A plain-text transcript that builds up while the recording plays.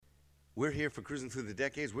We're here for Cruising Through the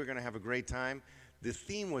Decades. We're going to have a great time. The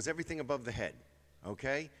theme was everything above the head,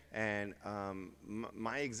 okay? And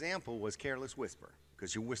my example was Careless Whisper,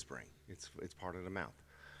 because you're whispering. It's part of the mouth.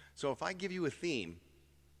 So if I give you a theme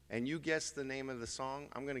and you guess the name of the song,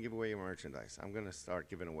 I'm going to give away your merchandise. I'm going to start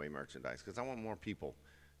giving away merchandise because I want more people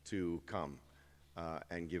to come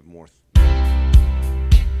and give more.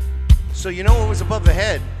 So you know what was above the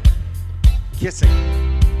head? Kissing.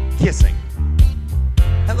 Kissing.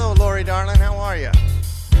 Hello, Lori, darling. How are you?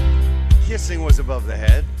 Kissing was above the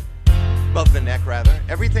head. Above the neck, rather.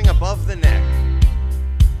 Everything above the neck.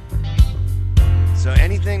 So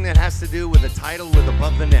anything that has to do with a title with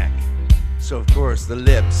above the neck. So, of course, the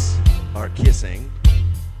lips are kissing.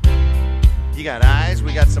 You got eyes.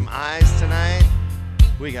 We got some eyes tonight.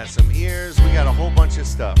 We got some ears. We got a whole bunch of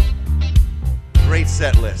stuff. Great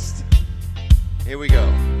set list. Here we go.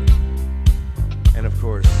 And, of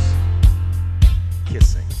course,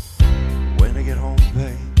 kissing. When I get home,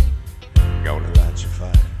 babe, gonna light your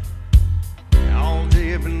fire. All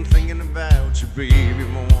day I've been thinking about you, baby,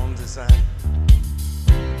 my one desire.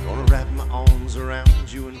 Gonna wrap my arms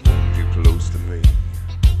around you and hold you close to me.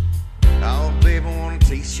 Oh, babe, I wanna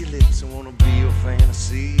taste your lips, I wanna be your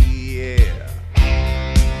fantasy, yeah.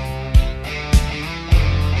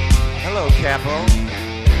 Hello, Capo.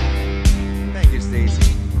 Thank you,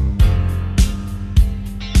 Stacy.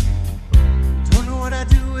 Don't know what I'd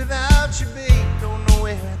do without you, babe. Don't know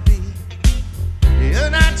where I'd be. You're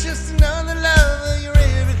not just another lover, you're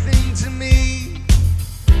everything to me.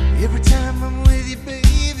 Every time I'm with you,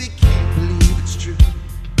 baby, can't believe it's true.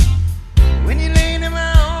 When you lay in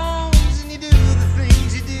my arms and you do the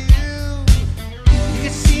things you do, you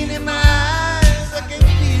can see it in my eyes, I can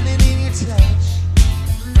feel it in your touch.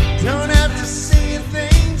 Don't have to say a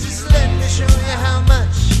thing, just let me show you how much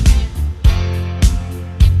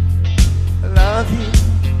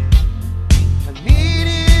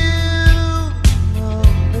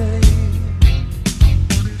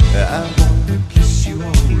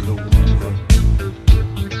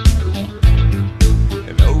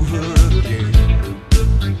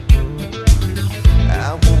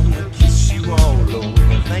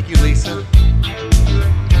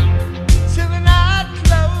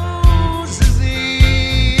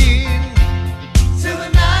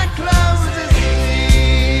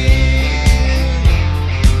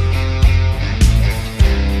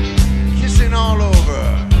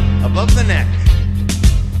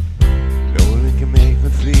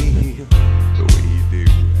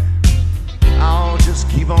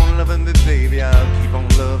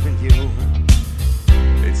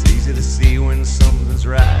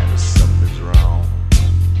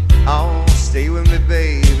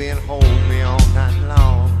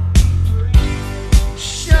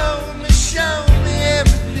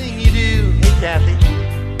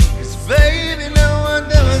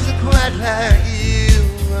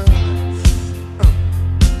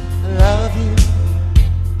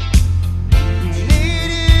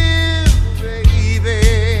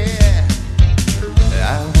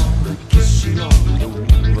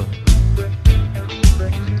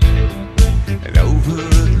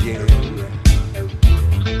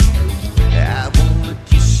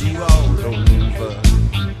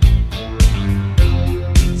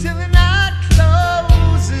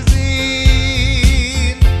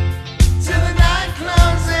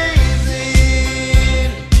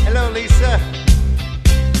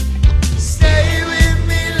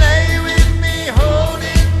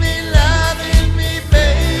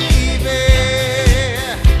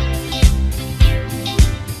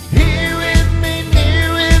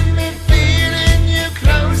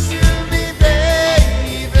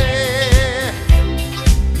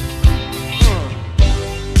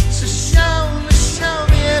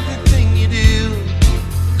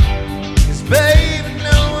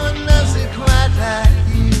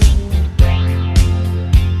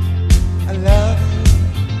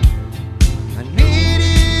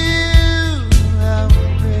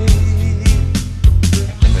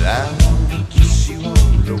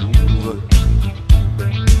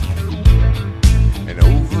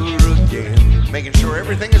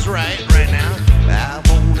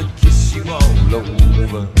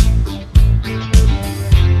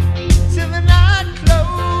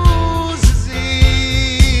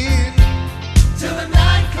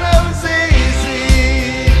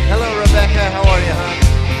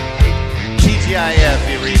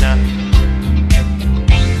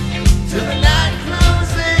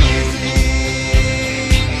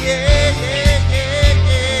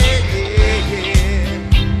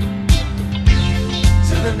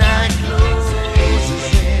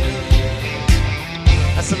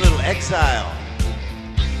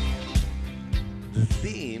The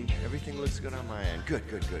theme, everything looks good on my end. Good.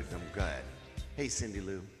 I'm glad. Hey, Cindy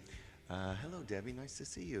Lou. Hello, Debbie. Nice to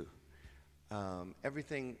see you.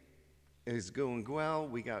 Everything is going well.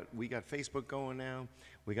 We got Facebook going now.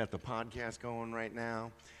 We got the podcast going right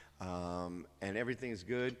now, and everything's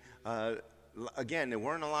good. Again, there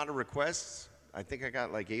weren't a lot of requests. I think I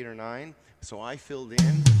got like 8 or 9, so I filled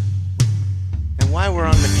in. And while we're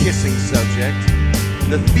on the kissing subject,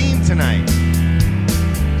 the theme tonight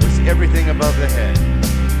was Everything Above the Head.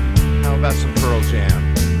 How about some Pearl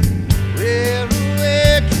Jam? Well,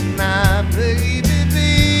 where can my baby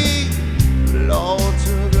be? Lord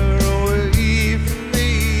took her away from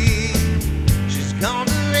me. She's gone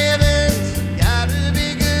to heaven, so gotta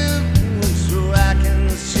be good, so I can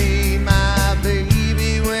see my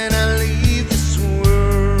baby when I leave this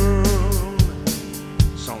world.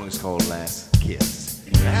 The song is called Last Kiss.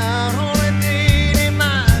 Out on a date in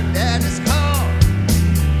my daddy's car,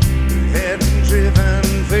 we hadn't driven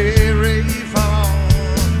very far.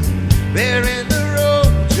 There in the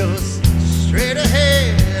road, just straight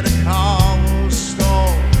ahead, a car was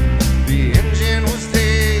stalled. The engine was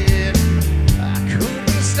dead. I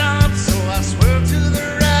couldn't stop, so I swerved to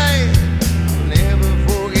the right. I'll never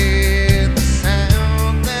forget the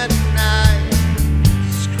sound that night.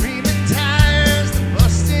 Screaming tires, the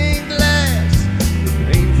busting glass, the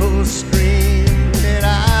painful scream that I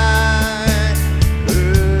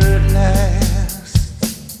heard last.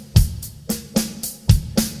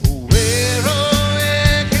 Where, oh,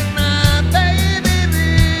 where can my baby be?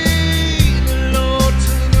 The Lord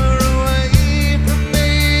took her away from me.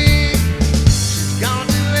 She's gone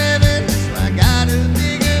to heaven, so I gotta be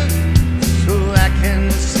good, so I can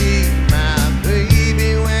see my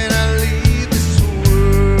baby when I leave this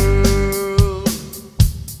world.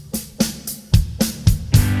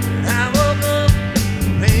 When I woke up,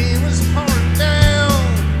 the rain was pouring down.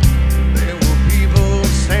 There were people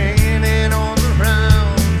standing on the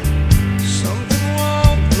ground. Something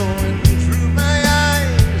warm flowing through my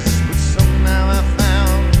eyes, but somehow I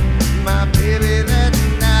found my baby that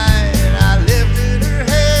night. I lifted her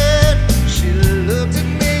head, she looked at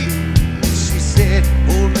me, she said,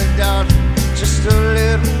 hold me, darling, just a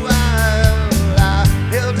little while. I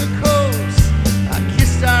held her close, I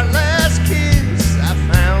kissed our last kiss. I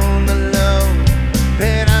found the love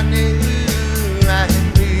that I knew I had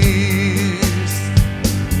missed.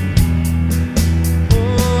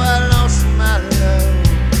 Oh, I lost my love,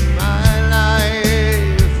 my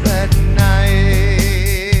life that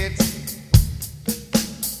night.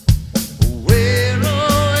 Where,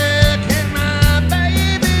 oh, where can my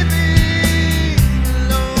baby be? The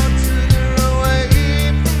Lord took her away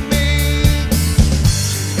from me.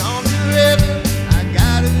 She's gone to heaven, I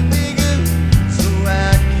gotta be good, so I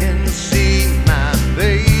can see my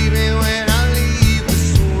baby when I leave this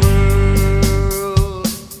world.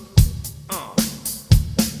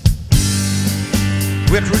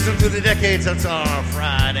 We're cruising through the decades, that's our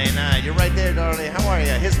Friday night. You're right there, darling. How are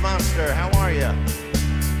you? His Monster, how are you?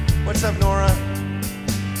 What's up, Nora?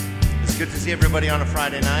 It's good to see everybody on a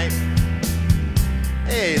Friday night.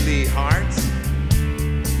 Hey, Lee Hart.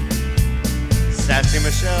 Sassy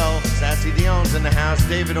Michelle, Sassy Dion's in the house.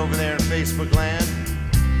 David over there in Facebook land.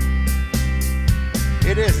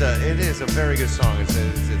 It is a very good song. It's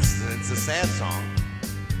a sad song,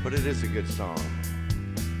 but it is a good song.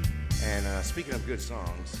 And speaking of good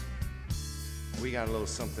songs, we got a little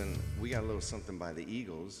something by the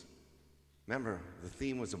Eagles. Remember, the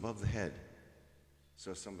theme was Above the Head.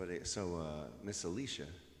 So Miss Alicia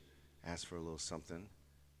asked for a little something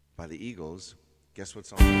by the Eagles. Guess what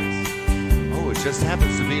song it is? Oh, it just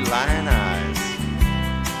happens to be Lion Eyes.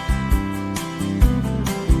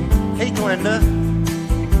 Hey, Glenda.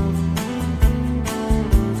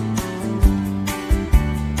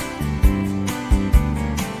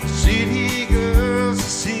 City girls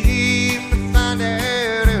seem to find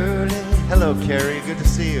out early. Hello, Carrie. Good to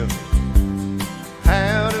see you.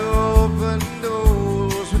 How to open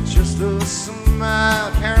doors with just a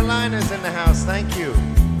smile. Carolina's in the house. Thank you.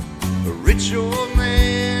 A rich old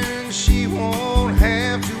man, she won't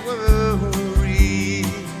have to worry.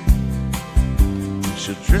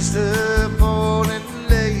 She'll dress up all in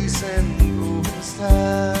lace and golden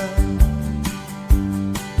style.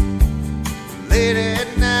 Late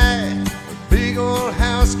at night, a big old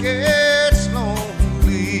house gets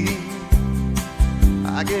lonely.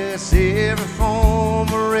 I guess every form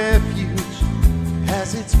of refuge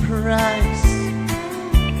has its price.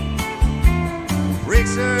 It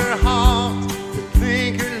breaks her heart to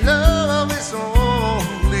think her love is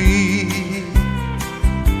only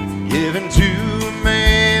given to a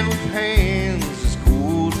man with hands as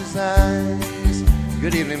cold as ice.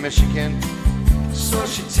 Good evening, Michigan. So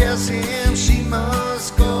she tells him she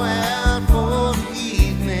must go out for the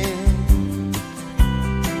evening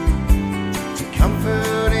to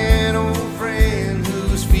comfort an old friend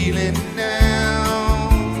who's feeling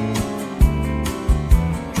down.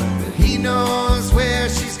 But he knows where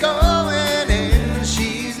she's going and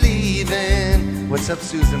she's leaving. What's up,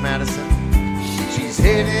 Susan Madison? She's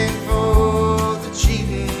heading for the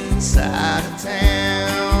cheating side of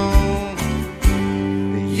town.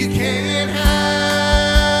 You can't hide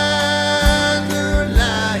your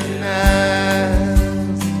lying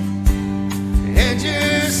eyes, and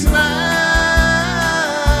your smile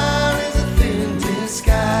is a thin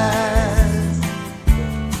disguise.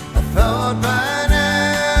 I thought by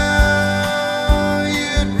now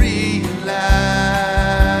you'd realize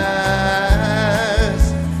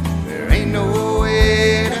there ain't no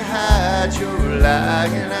way to hide your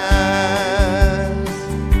lying eyes.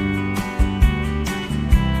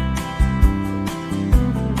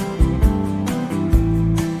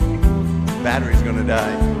 Battery's gonna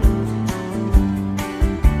die.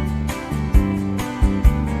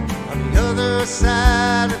 On the other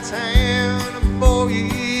side of town, a boy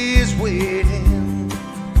is waiting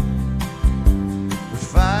with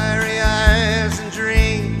fiery eyes and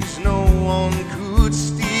dreams no one could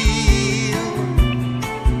steal.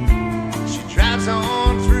 She drives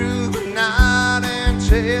on through the night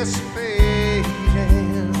anticipating.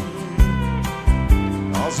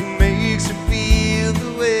 All he makes her feel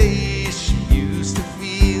the way she used to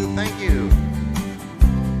feel. Thank you.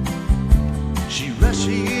 She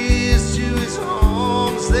rushes to his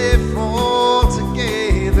arms, they fall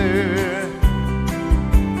together.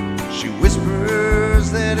 She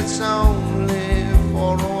whispers that it's only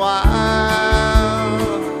for a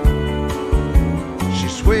while. She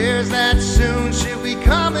swears that soon she'll be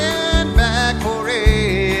coming back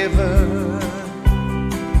forever.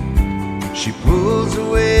 She pulls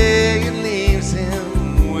away and leaves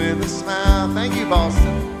him with a smile. Thank you,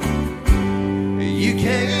 Boston. You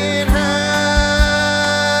can't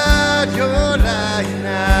hide your lying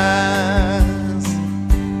eyes,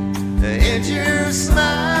 and your smile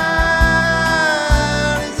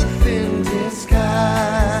is a thin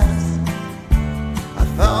disguise. I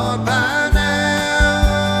thought by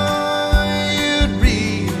now you'd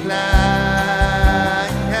realize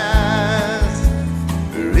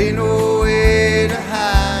there ain't no way to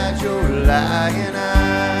hide your lying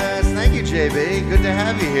eyes. Thank you, JB. Good to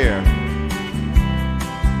have you here.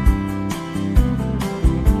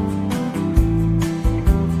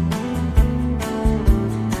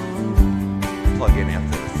 Plug in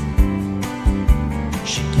after this.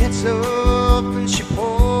 She gets up and she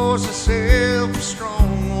pours herself a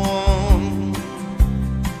strong one.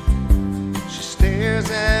 She stares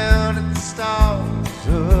out at the stars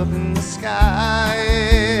up in the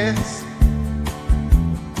skies.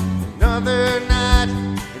 Another night,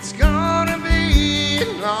 it's gonna be a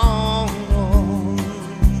long one.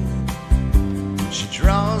 She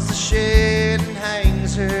draws the shade and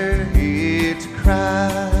hangs her head to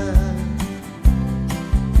cry.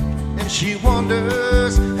 And she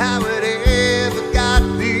wonders how it ever got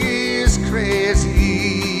this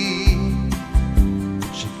crazy.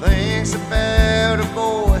 She thinks about a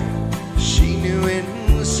boy she knew in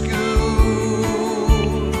school.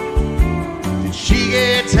 Did she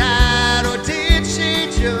get tired or did she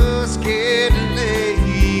just get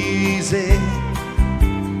lazy?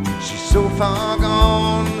 She's so far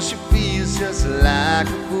gone, she feels just like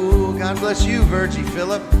a fool. God bless you, Virgie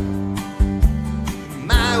Phillip.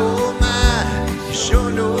 My oh my, you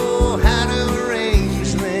sure know how to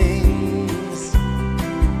arrange things.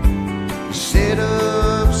 You set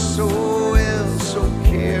up so well, so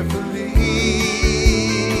carefully.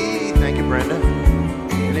 Thank you, Brenda.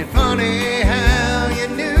 Isn't it funny how your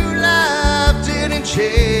new life didn't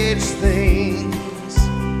change things?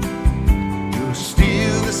 You're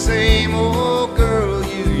still the same old girl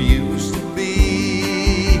you used to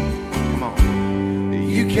be. Come on.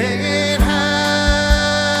 You can't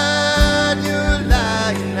hide your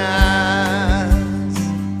lying eyes,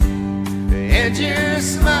 and your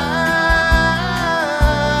smile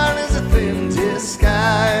is a thin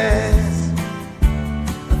disguise.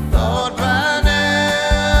 I thought by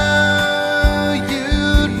now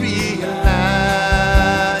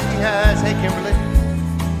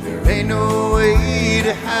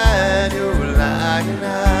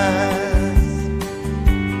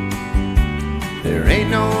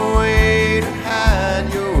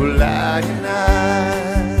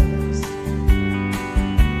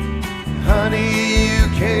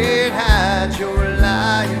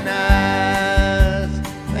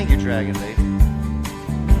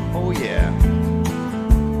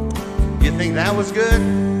think that was good?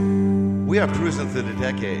 We are cruising through the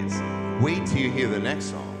decades. Wait till you hear the next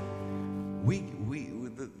song.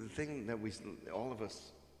 The thing that we, all of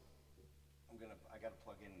us, I gotta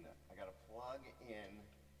plug in the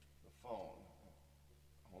phone.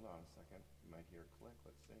 Hold on a second. You might hear a click.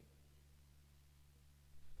 Let's see.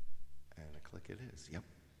 And a click it is. Yep.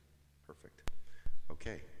 Perfect.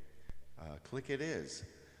 Okay. Click it is.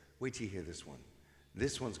 Wait till you hear this one.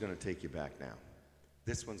 This one's going to take you back now.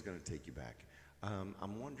 This one's going to take you back.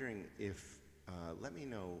 I'm wondering if, let me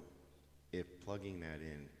know if plugging that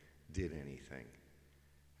in did anything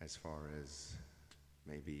as far as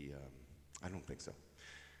maybe, I don't think so,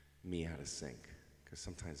 me out of sync, because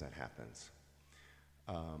sometimes that happens.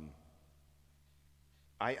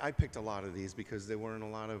 I picked a lot of these because there weren't a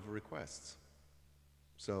lot of requests.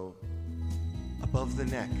 So, above the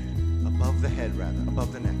neck, above the head rather,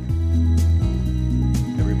 above the neck.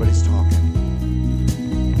 Everybody's talking.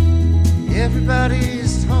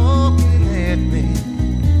 Everybody's talking at me.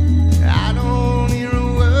 I don't hear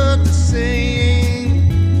a word they're saying.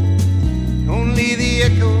 Only the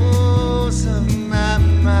echoes of my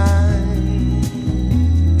mind.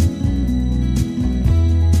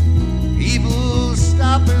 People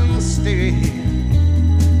stop and stare.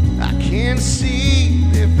 I can't see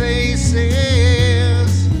their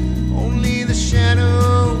faces, only the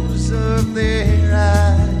shadows of their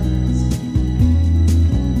eyes.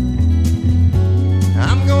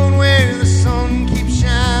 I'm going where the sun keeps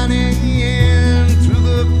shining through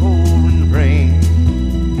the pouring rain.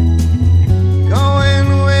 Going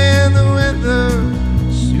where the weather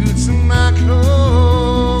suits my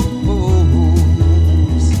clothes.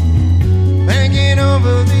 Banking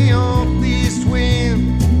over the northeast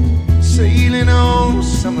wind, sailing on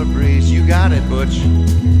summer breeze. You got it, Butch.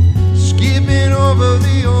 Skipping over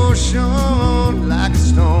the ocean like a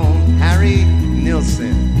stone. Harry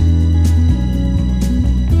Nilsson.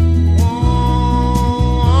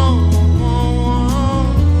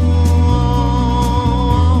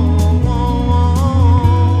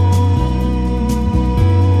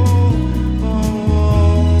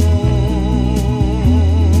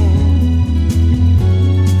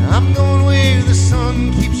 I'm going where the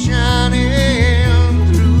sun keeps shining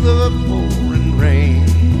through the pouring rain.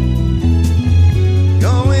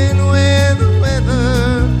 Going where the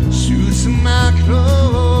weather suits my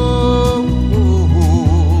clothes.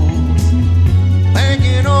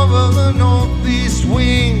 Banking over the northeast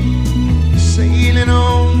wind, sailing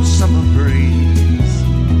on summer breeze.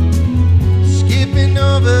 Skipping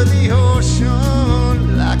over the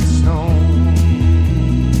ocean like a stone.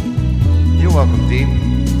 You're welcome, Deep.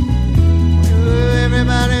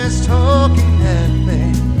 Everybody's talking at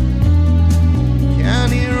me.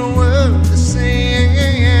 Can't hear a word they're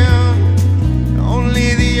saying.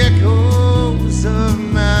 Only the echoes of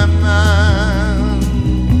my mind.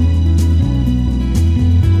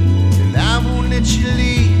 And I won't let you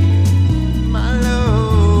leave my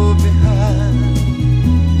love behind.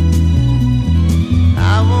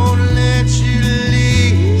 I won't let you leave.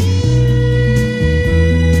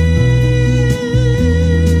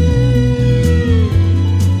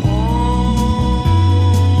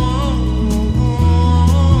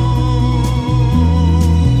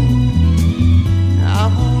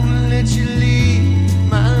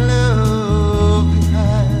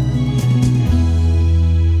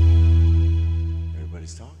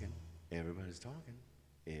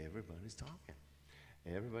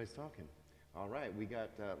 Everybody's talking. All right, we got,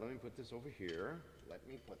 let me put this over here. Let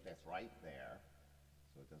me put this right there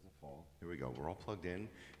so it doesn't fall. Here we go. We're all plugged in.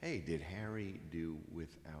 Hey, did Harry do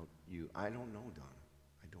Without You? I don't know, Donna.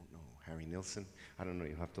 I don't know. Harry Nilsson? I don't know.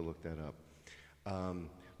 You'll have to look that up.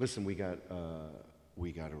 Listen, we got a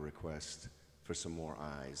request for some more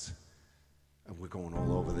eyes. And we're going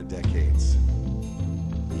all over the decades.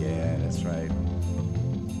 Yeah, that's right.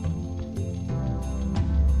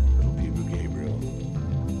 Little Peter Gabriel.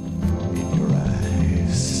 In your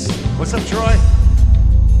eyes. What's up, Troy?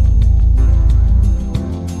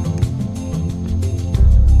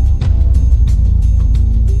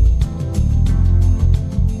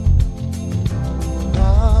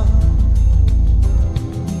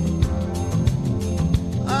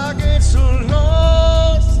 I get so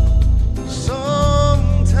lost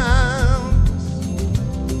sometimes.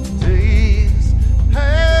 Days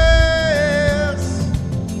pass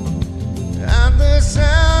and the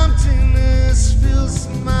emptiness fills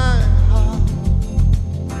my heart.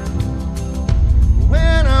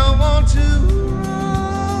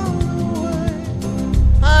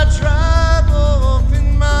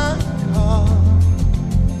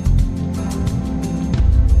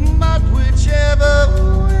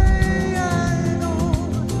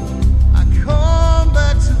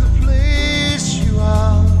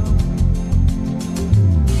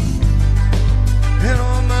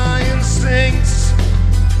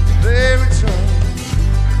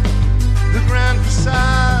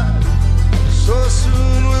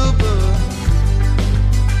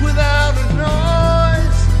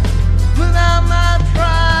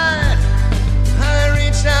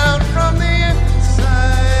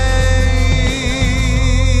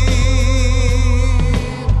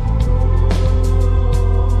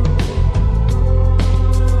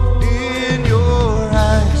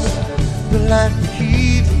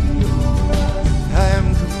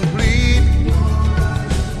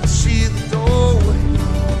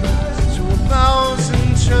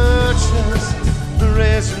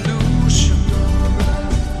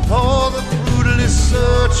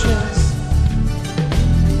 torches.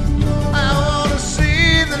 I wanna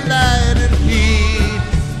see the light and heat.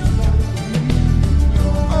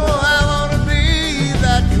 Oh, I wanna be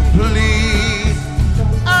that complete.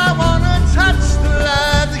 I wanna touch the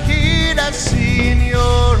light, the heat I see in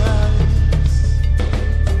your eyes.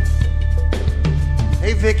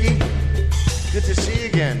 Hey Vicky, good to see you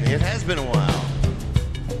again. It has been a while.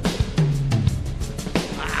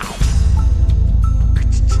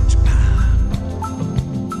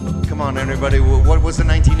 Come on, everybody. What was the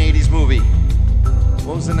 1980s movie?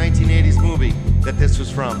 What was the 1980s movie that this was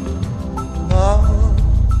from? Oh,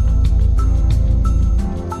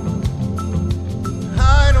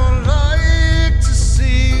 I don't like to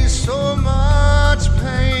see so much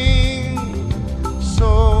pain,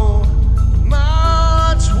 so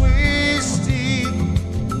much wasted,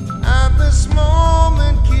 and this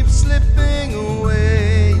moment keeps slipping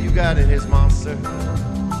away. You got it, his monster.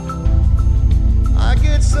 I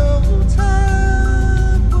get so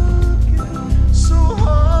tired working so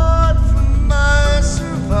hard for my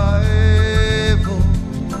survival.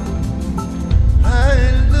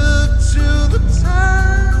 I look to the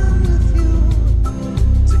time with you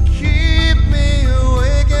to keep me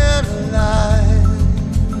awake and alive.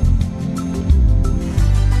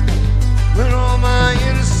 When all my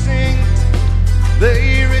instincts,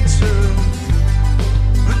 they return,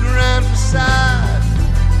 the grand facade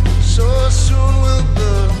so soon will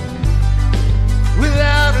burn,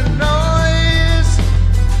 without a noise,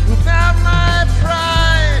 without my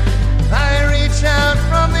pride. I reach out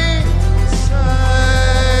from inside.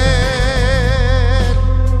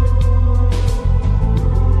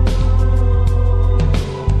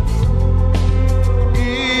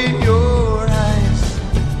 In your eyes,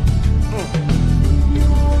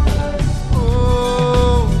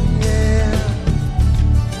 oh yeah.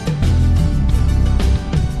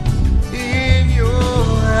 In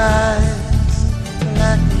your eyes,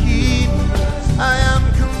 like heat, I am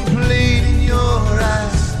complete in your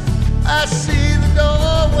eyes. I see the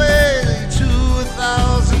doorway to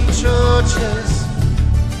 1,000 churches,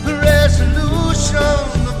 the resolution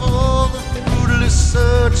of all the fruitless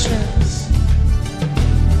searches.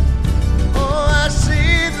 Oh, I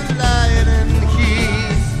see the light and the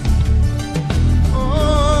heat.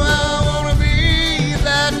 Oh, I wanna be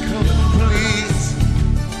that complete.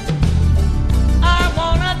 I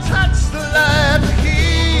wanna touch the light, the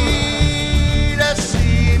heat I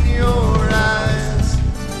see in your eyes,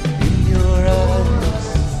 in your eyes,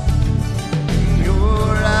 in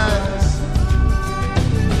your eyes,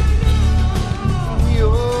 in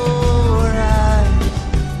your eyes.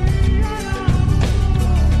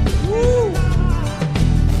 Woo!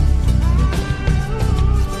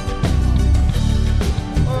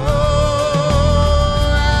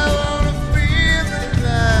 Oh, I wanna feel the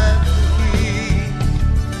light, the heat.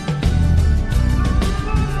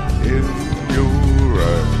 In your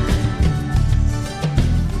eyes,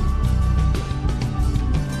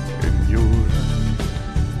 in your eyes,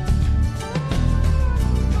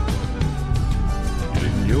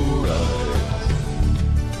 in your eyes.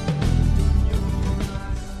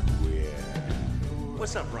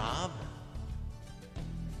 What's up, Rob?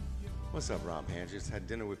 What's up, Rob Handges? Had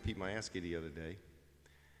dinner with Pete Mayeski the other day.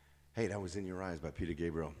 Hey, that was In Your Eyes by Peter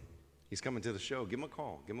Gabriel. He's coming to the show. Give him a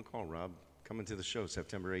call. Give him a call, Rob. Coming to the show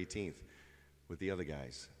September 18th with the other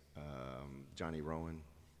guys. Johnny Rowan,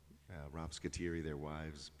 Rob Scateri, their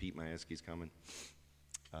wives. Pete Mayeski's coming.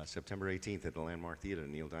 September 18th at the Landmark Theater,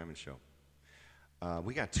 Neil Diamond Show.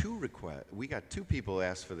 We got two requests. We got two people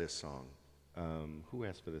asked for this song. Who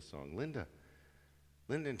asked for this song? Linda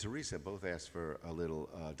and Teresa both asked for a little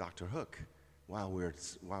Dr. Hook. While we're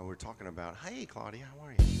talking about, hey Claudia, how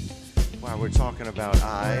are you? While we're talking about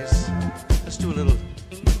eyes, let's do a little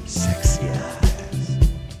Sexy Eyes.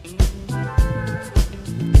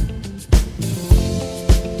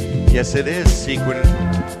 Yes, it is sequins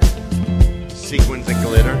and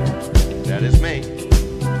glitter. That is me.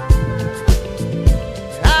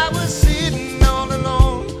 I was sitting all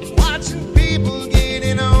alone, watching people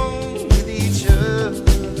getting on with each other.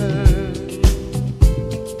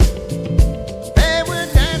 They were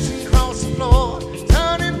dancing across the floor,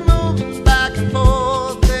 turning, moving back and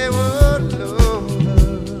forth. They were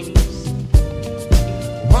lovers.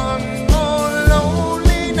 One more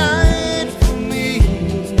lonely night for me.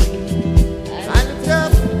 I looked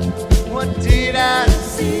up, what did I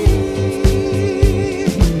see?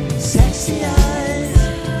 Sexy eyes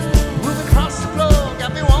moving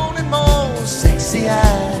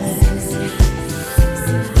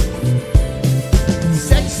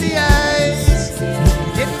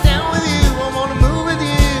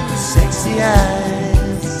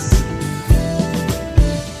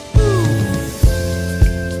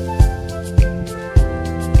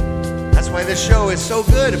it's so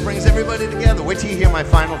good. It brings everybody together. Wait till you hear my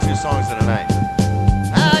final two songs of the night.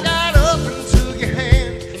 I got up and took your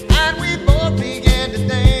hand, and we both began to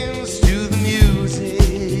dance to the music.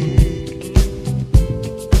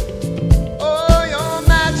 Oh, your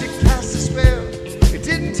magic cast a spell. It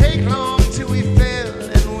didn't take long till we fell,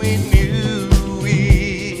 and we knew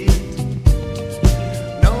it.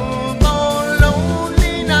 No more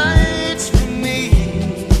lonely nights for me.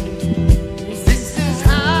 This is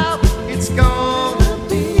how it's gonna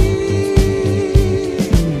be.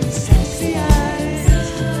 Sexy eyes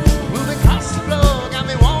moving across the floor, got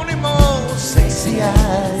me wanting more. Sexy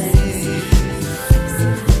eyes.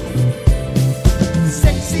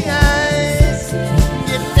 Sexy eyes.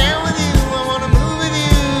 Get down with you, I wanna move with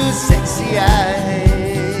you. Sexy eyes.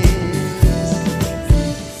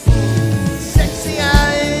 Sexy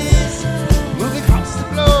eyes. Moving across the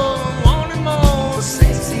floor, wanting more.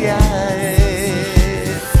 Sexy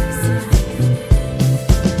eyes.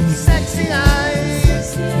 Sexy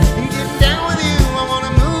eyes. Get down with you, I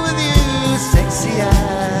wanna move with you. Sexy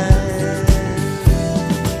eyes.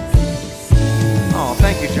 Oh,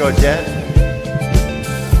 thank you, Georgette.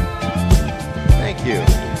 Thank you.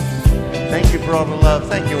 Thank you for all the love.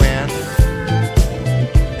 Thank you, Ann.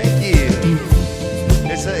 Thank you.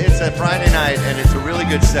 It's a Friday night, and it's a really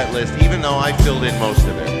good set list, even though I filled in most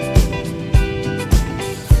of it.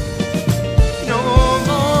 No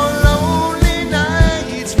more lonely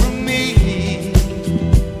nights for me.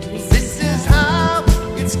 This is how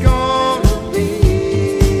it's gonna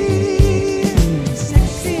be.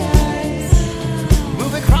 Sexy eyes.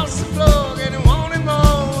 Moving across the floor, getting wanting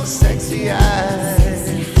more. Sexy eyes.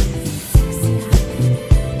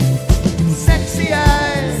 Sexy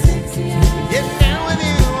eyes. Get down with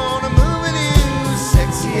you, wanna move with you.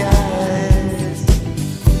 Sexy eyes.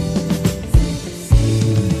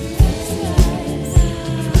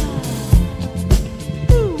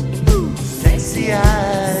 Sexy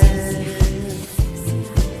eyes.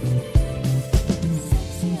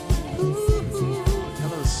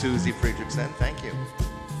 Hello, Susie Friedrichsen. Thank you.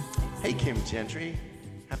 Hey, Kim Gentry.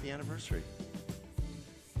 Happy anniversary.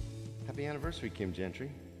 Happy anniversary, Kim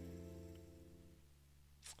Gentry.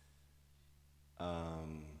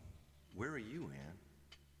 Where are you, Ann?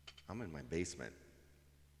 I'm in my basement.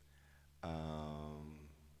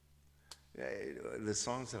 The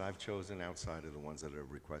songs that I've chosen outside of the ones that are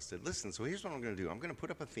requested. Listen, so here's what I'm going to do. I'm going to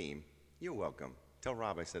put up a theme. You're welcome. Tell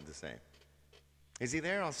Rob I said the same. Is he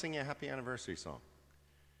there? I'll sing you a happy anniversary song.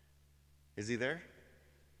 Is he there?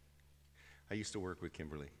 I used to work with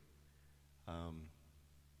Kimberly.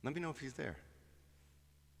 Let me know if he's there.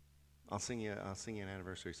 I'll sing you an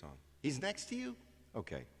anniversary song. He's next to you?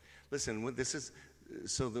 Okay. Listen, this is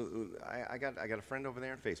so I got a friend over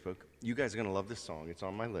there on Facebook. You guys are gonna love this song. It's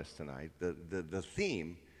on my list tonight. The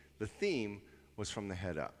theme was from the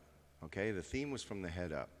head up. Okay? The theme was from the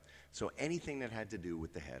head up. So anything that had to do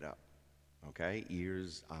with the head up. Okay?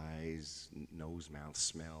 Ears, eyes, nose, mouth,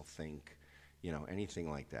 smell, think, anything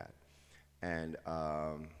like that. And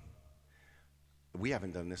we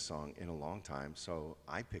haven't done this song in a long time, so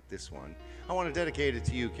I picked this one. I want to dedicate it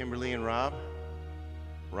to you, Kimberly and Robert.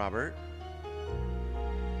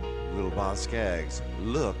 Little Boz Scaggs,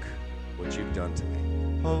 look what you've done to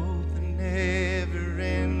me. Oh, the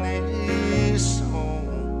never-ending song.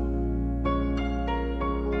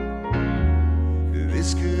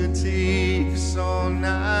 This could take us all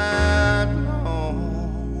night long.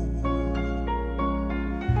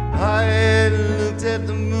 I had looked at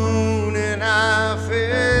the moon and I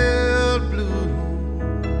felt blue.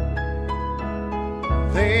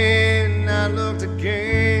 Then I looked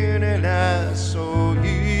again and I saw you.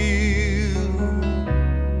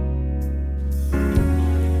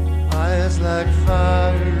 Eyes like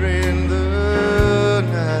fire in the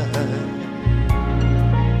night,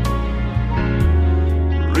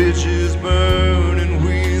 riches burning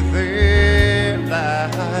with their light.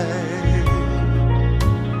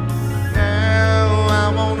 Now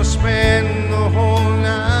I wanna spend the whole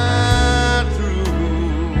night through.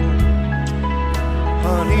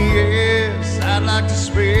 Honey, yes, I'd like to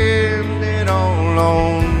spend it all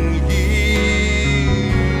on you.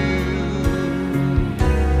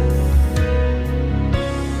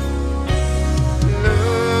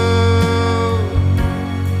 Love,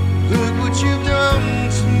 look what you've done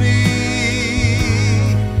to me.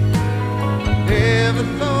 I never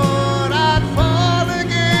thought I'd fall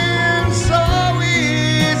again so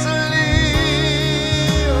easily.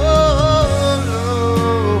 Oh,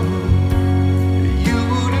 Lord, you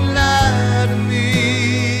wouldn't lie to me.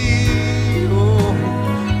 Oh,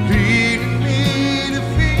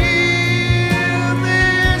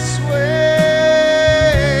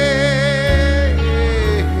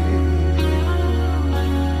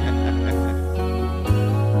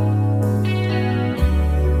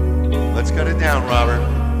 down, Robert.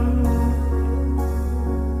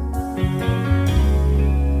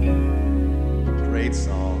 Great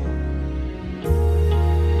song.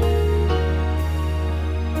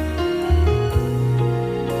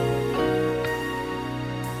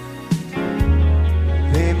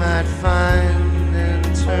 They might find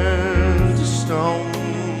and turn to stone.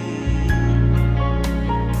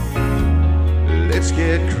 Let's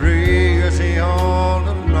get crazy all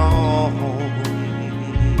alone.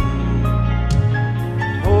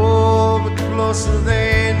 Hold me closer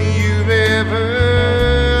than you've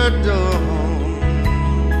ever done.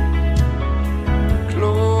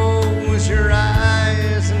 Close your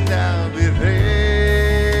eyes and I'll be there.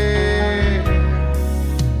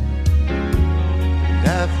 And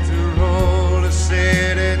after all is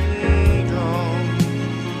said and done,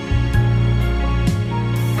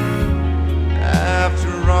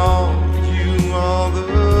 after all, you are the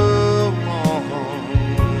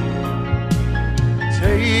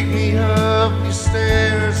take me up your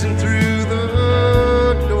stairs and through the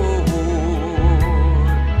door.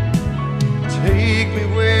 Take me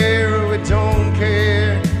where we don't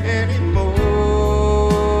care anymore.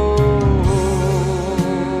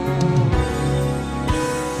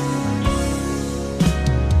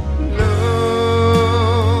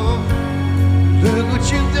 Love, look what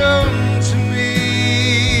you've done to me.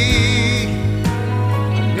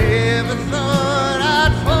 I never thought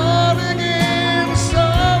I'd fall again so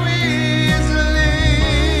easily.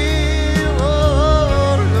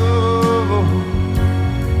 Oh, love,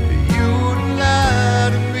 you wouldn't lie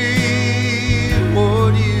to me.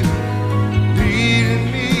 Would you needed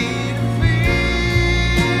me to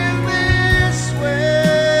feel this way?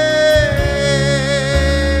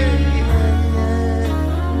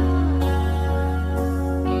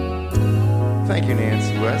 Thank you,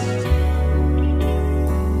 Nancy West.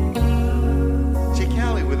 Jay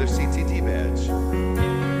Callie with her CTT badge.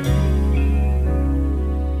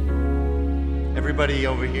 Everybody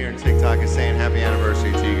over here in TikTok is saying happy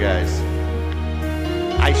anniversary to you guys.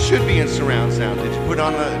 I should be in surround sound. Did you put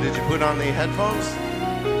on the headphones?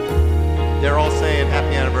 They're all saying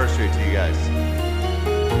happy anniversary to you guys.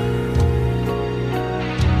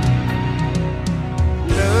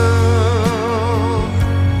 Love,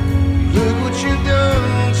 look what you've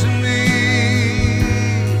done to me.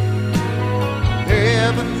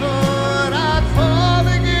 Never thought I'd fall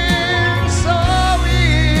again so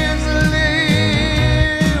easily.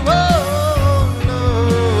 Oh, no,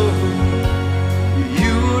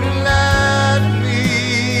 you wouldn't lie to me.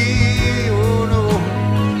 Oh, no,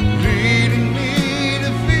 leading me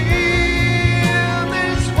to feel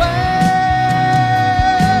this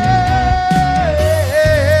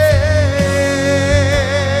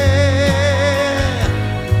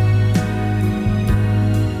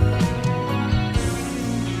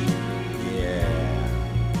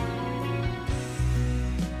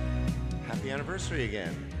Happy anniversary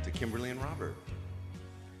again to Kimberly and Robert.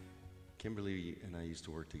 Kimberly and I used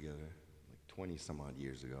to work together like 20 some odd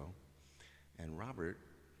years ago. And Robert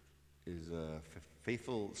is a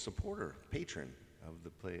faithful supporter, patron of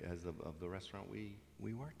the restaurant we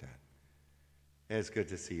worked at. It's good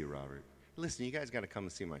to see you, Robert. Listen, you guys got to come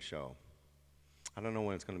and see my show. I don't know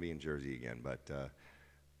when it's going to be in Jersey again, but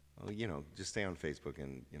just stay on Facebook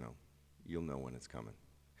and you'll know when it's coming.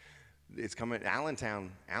 It's coming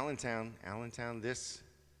Allentown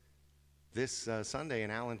this Sunday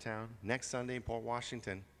in Allentown, next Sunday in Port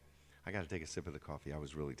Washington. I got to take a sip of the coffee. I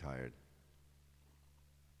was really tired.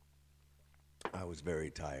 I was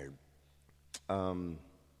very tired.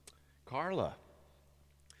 Carla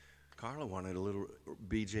wanted a little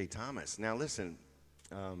B.J. Thomas. Now listen,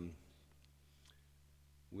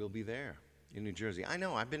 we'll be there in New Jersey. I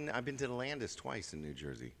know, I've been to the Landis twice in New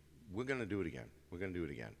Jersey. We're going to do it again.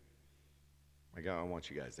 I want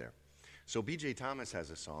you guys there. So B.J. Thomas has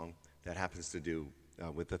a song that happens to do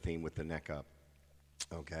with the theme with the neck up,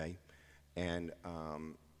 okay? And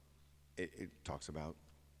it talks about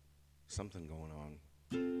something going on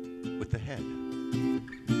with the head.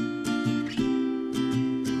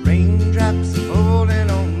 Raindrops falling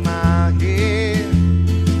on my head,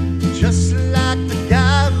 just like the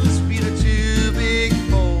guy whose feet are too big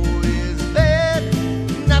for his bed.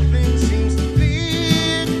 Nothing seems to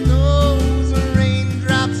fit. Those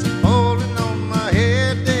raindrops are falling on my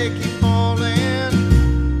head, they keep falling.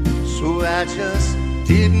 So I just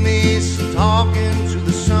did me some talking to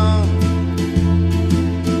the sun.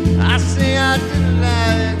 I say I didn't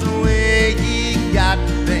like the way he got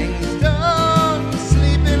things done,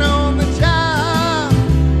 sleeping on the job.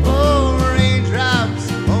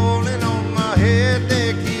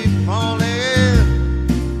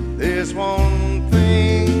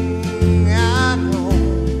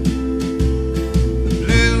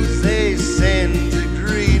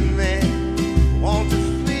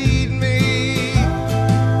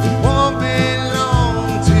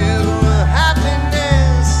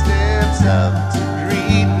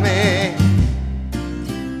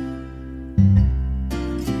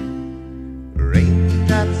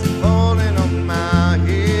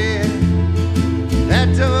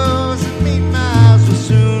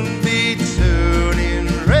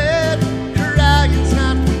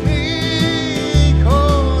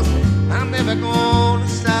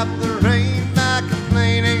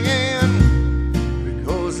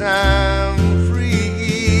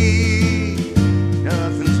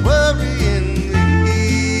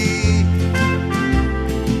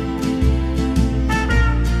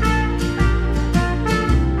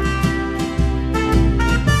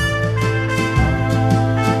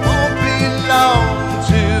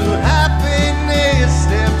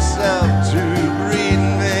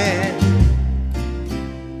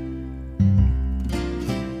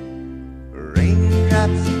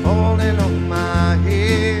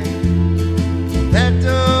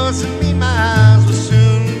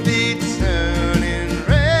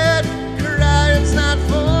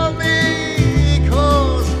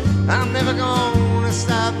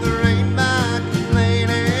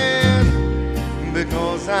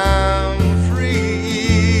 'cause I'm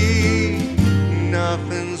free.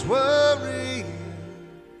 Nothing's worrying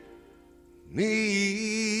me.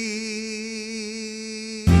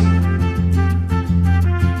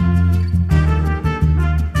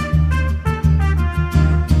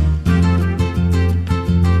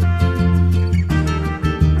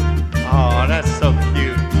 Oh, that's so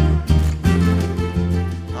cute.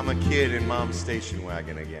 I'm a kid in Mom's station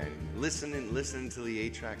wagon again. Listening to the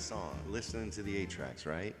 8-track song. Listening to the 8-tracks,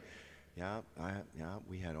 right? Yeah,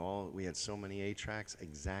 we had so many 8-tracks.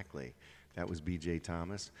 Exactly. That was B.J.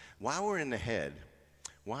 Thomas. While we're in the head,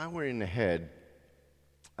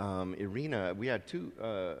 Irina, we had two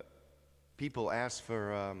people ask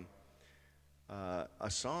for a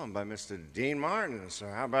song by Mr. Dean Martin. So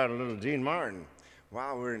how about a little Dean Martin?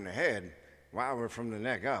 While we're in the head, while we're from the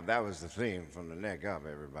neck up. That was the theme, from the neck up,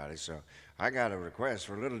 everybody. So I got a request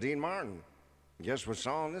for a little Dean Martin. Guess what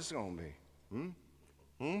song this is gonna be?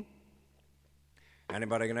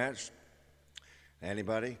 Anybody gonna ask?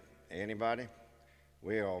 Anybody?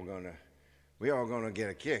 We all gonna get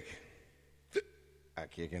a kick. A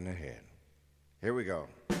kick in the head. Here we go.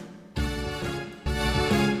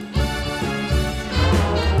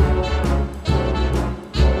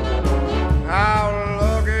 How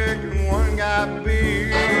lucky can one guy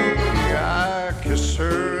be? I kissed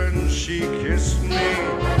her and she kissed me.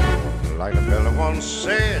 Like a fella once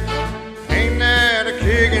said, ain't that a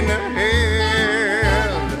kick in the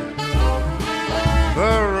head?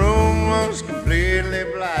 The room was completely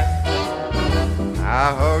black.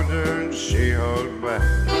 I hugged her and she hugged back.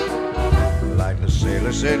 Like the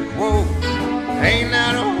sailor said, quote, ain't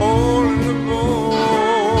that a hole in the boat?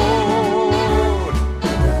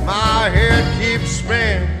 My head keeps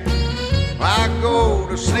spinning. I go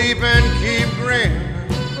to sleep and keep grinning.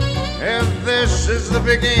 If this is the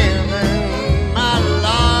beginning, my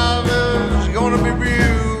life is gonna be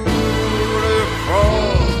beautiful.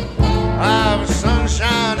 I have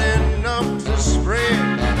sunshine enough to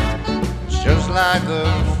spread. It's just like the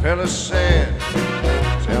fella said.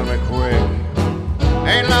 Tell me quick,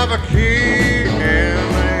 ain't love a kick in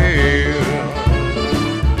the head?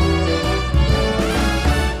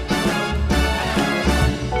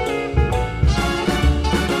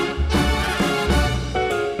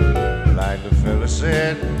 Like the fella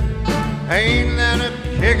said, ain't that a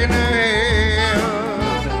kick in the head?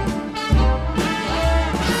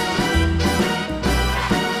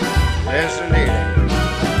 Listen here.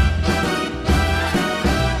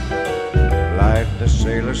 Like the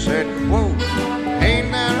sailor said, quote,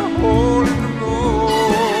 ain't that a hole in the boat?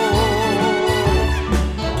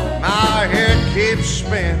 My head keeps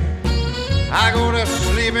spinning. I go to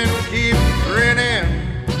sleep and keep grinning.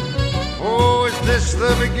 Oh, is this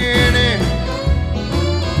the beginning?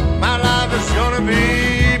 My life is gonna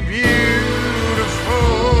be beautiful.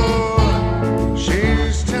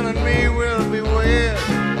 She's telling me we'll be wed.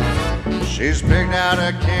 She's picked out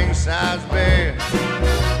a king-size bed.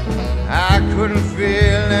 I couldn't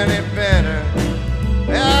feel any better.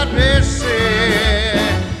 That bitch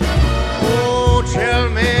said, oh, tell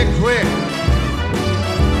me quick.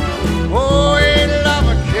 Oh, ain't love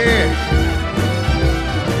a kick?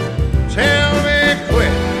 Tell me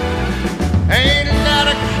quick. Ain't that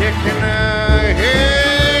a kick in the head?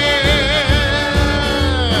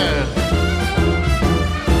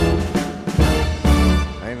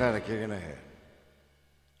 Ain't that a kick in the head?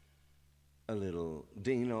 A little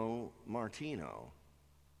Dino Martino.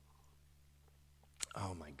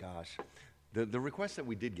 Oh my gosh. The request that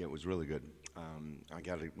we did get was really good.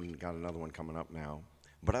 We got another one coming up now.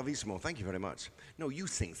 Bravissimo, thank you very much. No, you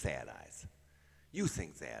sing Sad Eyes. You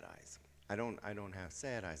sing Sad Eyes. I don't have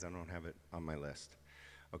Sad Eyes. I don't have it on my list.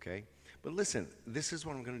 Okay? But listen, this is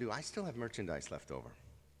what I'm going to do. I still have merchandise left over.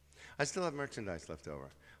 I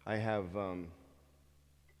have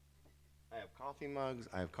coffee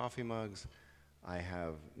mugs. I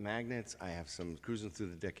have magnets. I have some Cruising Through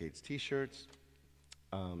the Decades t-shirts.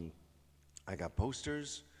 I got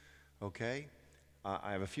posters. Okay?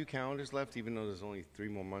 I have a few calendars left, even though there's only 3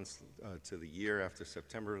 more months to the year after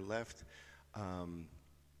September left.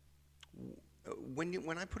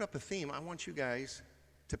 When I put up a theme, I want you guys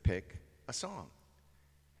to pick a song.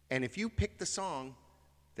 And if you pick the song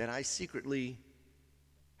that I secretly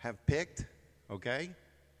have picked, okay?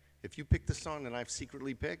 If you pick the song that I've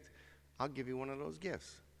secretly picked, I'll give you one of those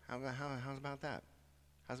gifts. How's about that?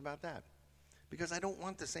 How's about that? Because I don't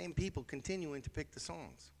want the same people continuing to pick the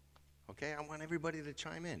songs. Okay? I want everybody to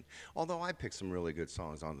chime in. Although I picked some really good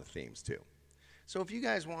songs on the themes too. So if you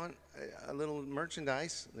guys want a little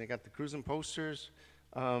merchandise, they got the cruising posters.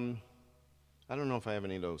 I I don't know if I have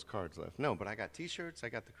any of those cards left. No, but I got T-shirts. I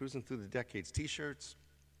got the Cruising Through the Decades T-shirts.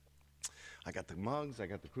 I got the mugs. I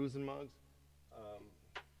got the cruising mugs.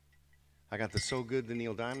 I got the So Good, the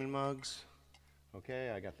Neil Diamond mugs.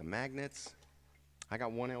 Okay, I got the magnets. I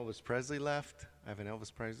got one Elvis Presley left. I have an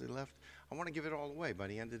Elvis Presley left. I want to give it all away by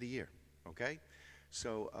the end of the year. Okay,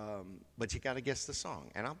 so but you got to guess the song,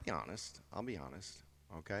 and I'll be honest.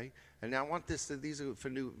 Okay, and now I want these are for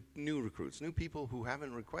new recruits, new people who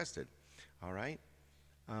haven't requested. All right,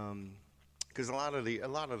 because a lot of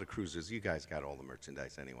the cruises, you guys got all the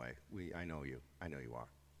merchandise anyway. I know you are.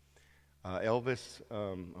 Elvis,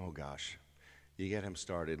 oh gosh, you get him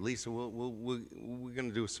started. Lisa, we're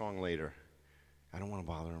gonna do a song later. I don't want to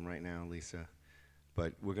bother him right now, Lisa,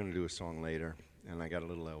 but we're gonna do a song later, and I got a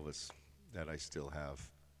little Elvis that I still have.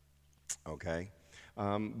 Okay,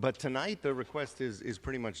 but tonight the request is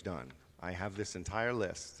pretty much done. I have this entire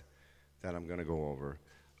list that I'm gonna go over,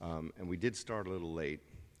 and we did start a little late,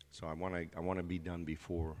 so I want to be done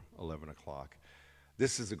before 11 o'clock.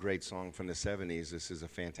 This is a great song from the 70s. This is a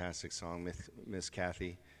fantastic song. Miss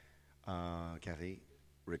Kathy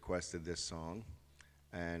requested this song,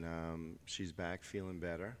 and she's back feeling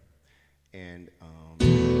better. And a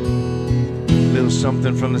little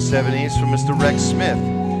something from the 70s from Mr. Rex Smith.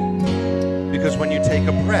 Because when you take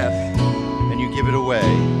a breath and you give it away,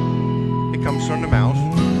 it comes from the mouth,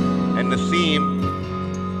 and the theme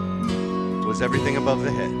was everything above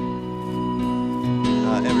the head,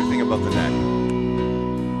 everything above the neck.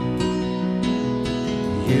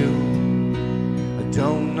 I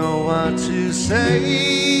don't know what to say.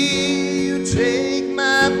 You take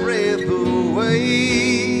my breath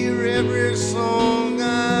away. Every song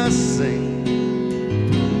I sing,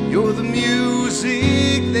 you're the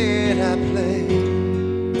music that I play.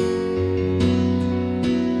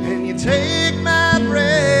 And you take my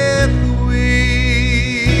breath away.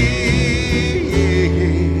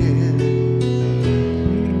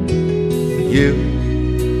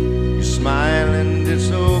 You smile and it's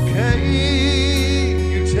okay.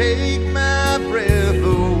 You take my breath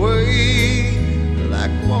away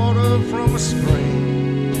like water from a spring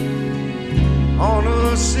on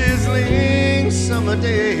a sizzling summer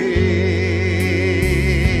day.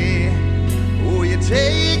 Oh, you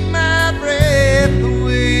take my breath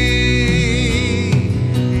away.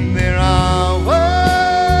 There are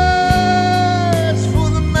words for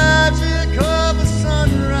the magic of a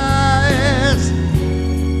sunrise.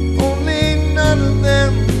 None of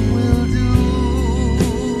them will do.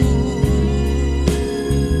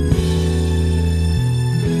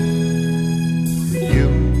 You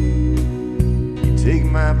take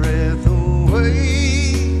my breath away.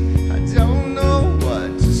 I don't know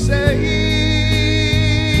what to say.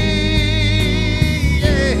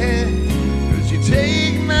 Yeah, 'cause you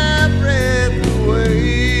take my breath away.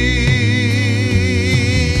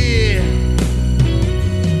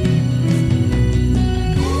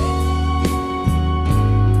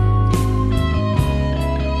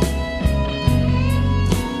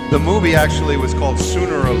 The movie actually was called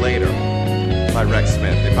Sooner or Later by Rex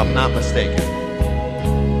Smith, if I'm not mistaken.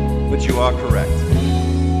 But you are correct.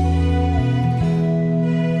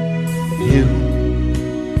 You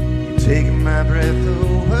take my breath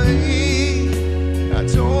away. I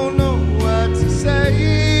don't know what to say.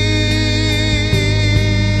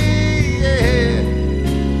 Yeah,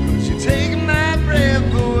 'cause you take my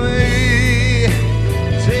breath away.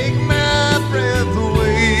 Take my breath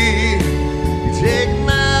away. You take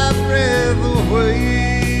my breath away.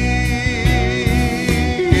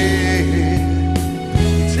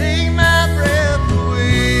 You take my breath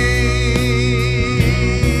away.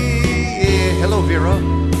 Hello, Vera.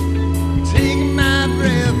 You take my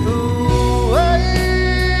breath away.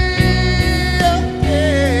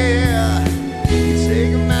 Yeah. You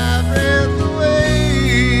take my breath away.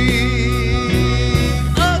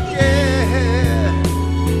 Oh, yeah.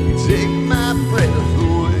 You take my breath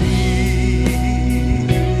away.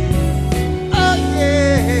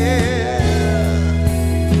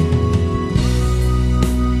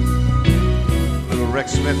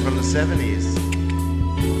 Rex Smith from the 70s.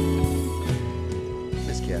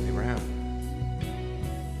 Miss Kathy Brown.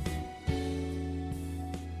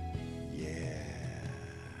 Yeah.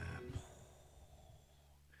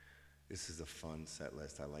 This is a fun set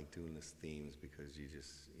list. I like doing these themes because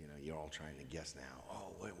you're all trying to guess now.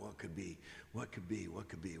 Oh, what could be? What could be? What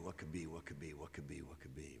could be? What could be? What could be? What could be? What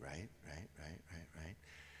could be? Right?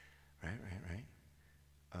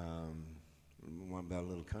 What about a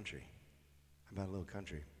little country? How about a little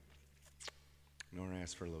country? No one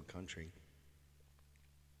asked for a little country.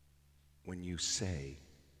 When you say,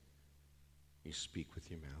 you speak with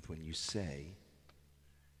your mouth. When you say,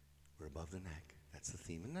 We're above the neck. That's the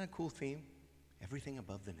theme. Isn't that a cool theme? Everything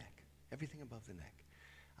above the neck. Everything above the neck.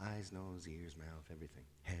 Eyes, nose, ears, mouth, everything.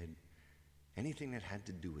 Head. Anything that had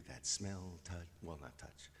to do with that. Smell, touch. Well, not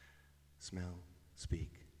touch. Smell,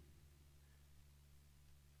 speak.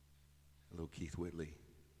 A little Keith Whitley.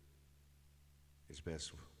 It's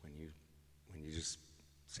best when you just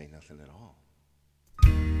say nothing at all.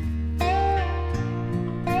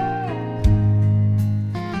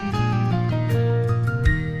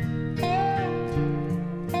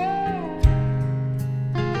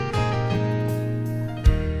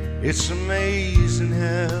 It's amazing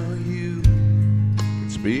how you can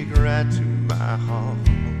speak right to my heart.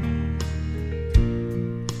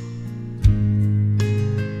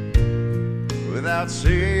 Without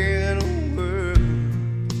saying a word,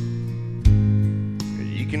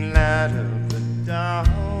 you can light up the dark.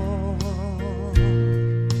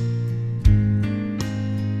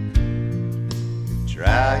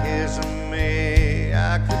 Try as I may,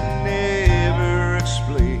 I could never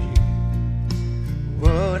explain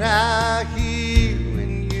what I hear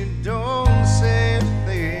when you don't say a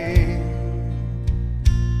thing.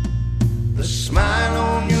 The smile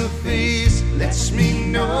on your face lets me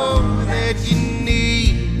know that you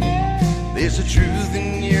need me. There's a truth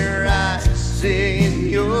in your eyes saying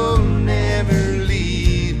you'll never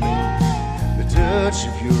leave me. The touch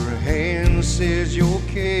of your hand says you'll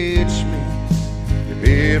catch me if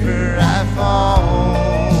ever I fall.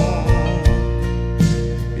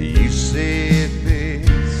 You say it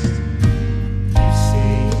best. You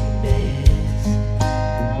say it best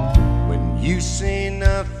when you say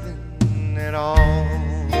nothing at all.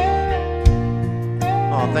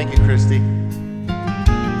 Oh, thank you, Christy.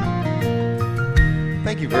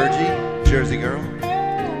 Thank you, Virgie, Jersey girl.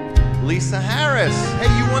 Lisa Harris, hey,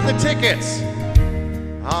 you won the tickets.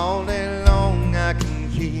 All day long I can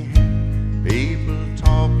hear people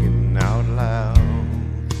talking out loud.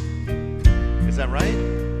 Is that right?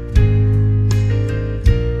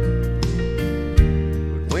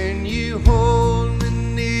 But when you hold me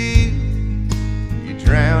near, you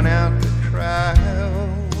drown out the crowd.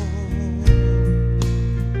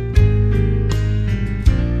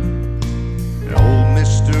 And old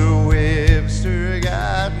Mr. Webster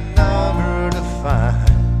got a number to find.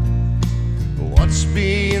 What's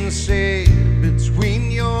being said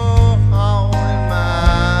between your heart and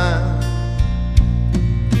mine?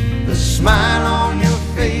 The smile on your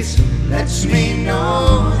face lets me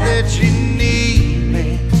know that you need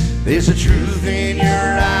me. There's a truth in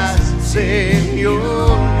your eyes saying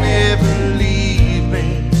you'll never leave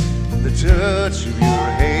me. The touch of your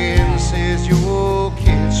hand says you'll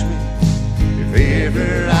catch me if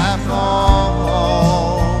ever I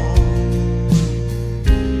fall.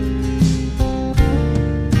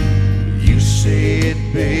 You say it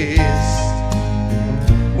best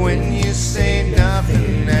when you say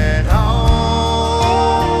nothing at all.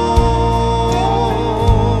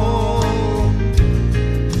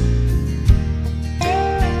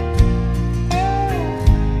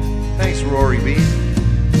 Thanks, Rory B.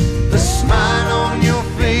 The smile on your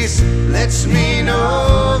face lets me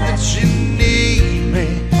know that you need me.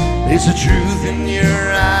 There's a truth in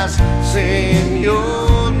your eyes saying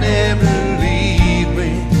you'll never leave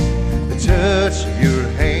me. The touch of your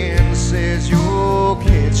hand says you'll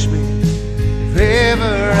catch me if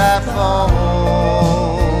ever I fall.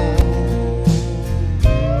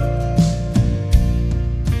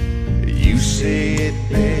 You say it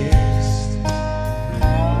best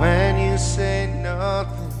when you say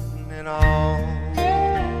nothing at all.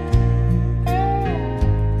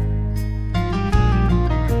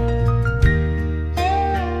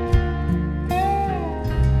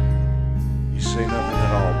 You say nothing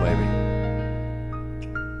at all, baby.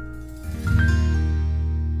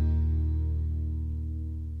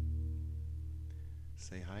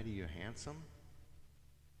 Say hi to your handsome.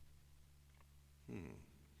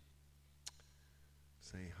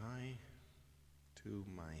 Say hi to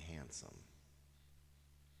my handsome.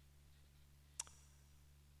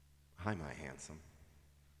 Hi, my handsome.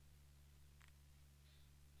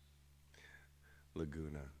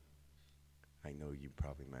 Laguna. I know you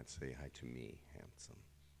probably might say hi to me, handsome.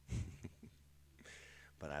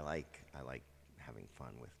 But I like having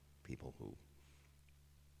fun with people who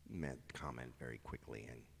comment very quickly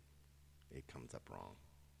and it comes up wrong.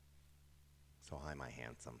 So hi, my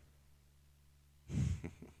handsome.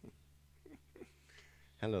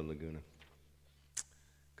 Hello, Laguna.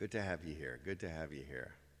 Good to have you here. Good to have you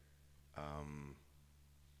here.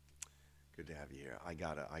 Good to have you here. I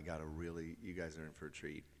gotta really, you guys are in for a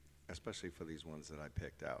treat, especially for these ones that I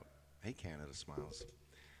picked out. Hey, Canada Smiles.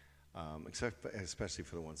 Especially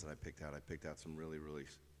for the ones that I picked out. I picked out some really, really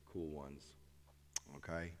cool ones.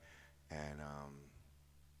 Okay? And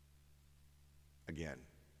again,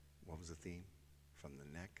 what was the theme? From the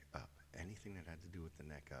neck up. Anything that had to do with the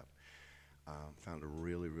neck up. Found a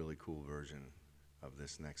really, really cool version of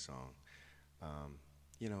this next song.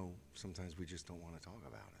 You know, sometimes we just don't want to talk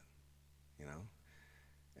about it, you know?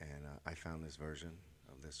 And I found this version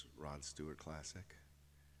of this Rod Stewart classic,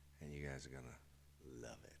 and you guys are going to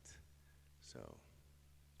love it. So,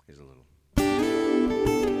 here's a little.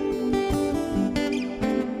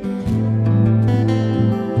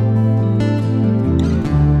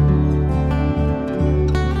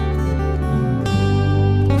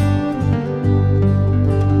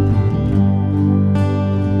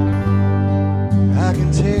 I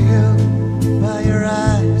can tell by your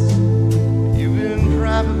eyes you've been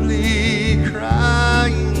probably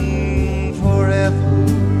crying forever.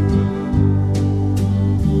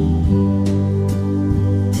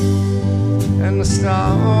 And the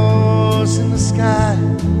stars in the sky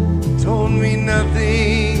told me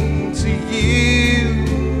nothing to you.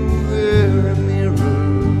 They're a mirror.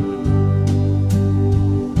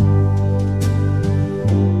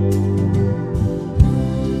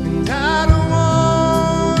 And I don't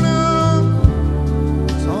wanna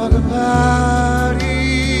talk about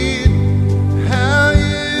it, how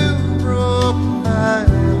you broke my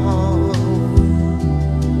heart.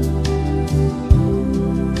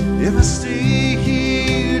 If I stay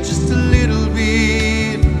here just a little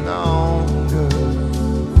bit longer,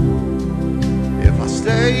 if I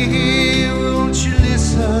stay here, won't you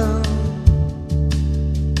listen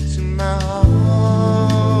to my heart?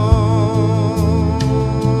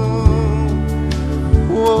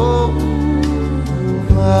 Whoa,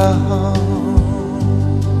 my heart.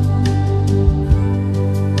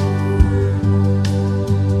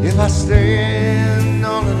 If I stand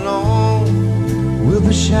all alone, will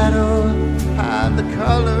the shadow hide the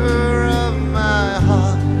color of my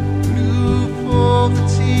heart? Blue for the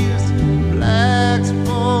tears, black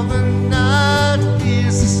for the night.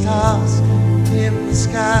 Here's the stars in the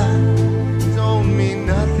sky don't mean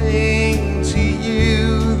nothing to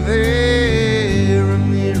you. They're a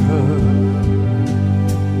mirror.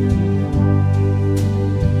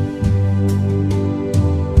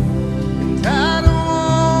 And I don't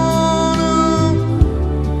wanna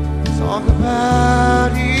talk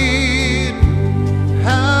about it,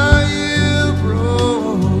 how you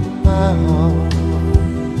broke my heart.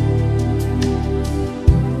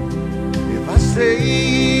 If I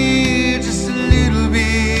stay just a little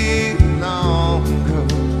bit longer,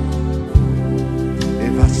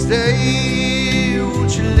 if I stay,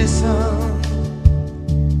 won't you listen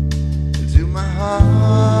to my heart?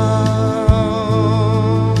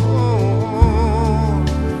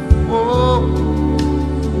 Oh,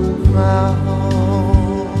 my heart.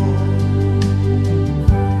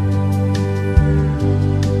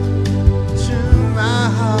 To my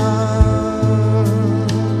heart.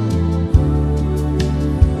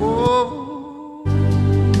 Oh,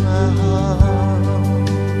 my heart.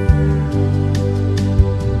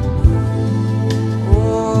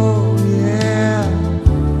 Oh, yeah.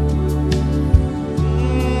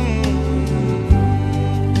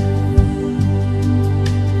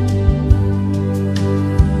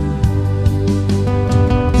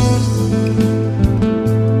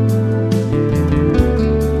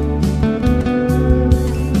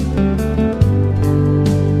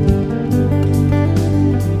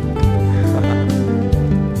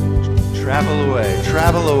 Travel away,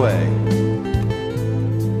 travel away.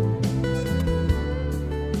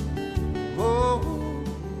 Oh,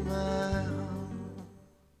 my heart.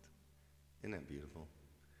 Isn't that beautiful?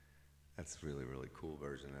 That's a really, really cool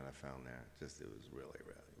version that I found there. Just, it was really,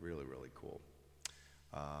 really, really, really cool.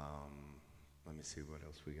 Let me see what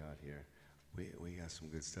else we got here. We got some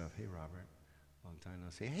good stuff. Hey, Robert. Long time no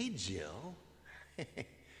see. Hey, Jill.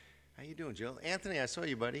 How you doing, Jill? Anthony, I saw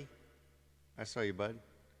you, buddy. I saw you, bud.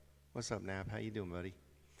 What's up, Nap? How you doing, buddy?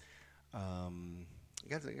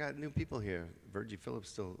 Got new people here. Virgie Phillips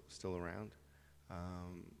still around.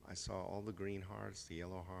 I saw all the green hearts, the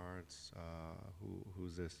yellow hearts.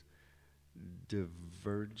 Who's this?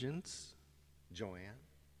 Divergence, Joanne,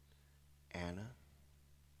 Anna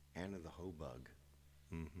the Hobug.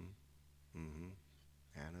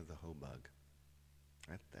 Anna the Hobug.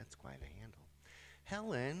 That's quite a handle.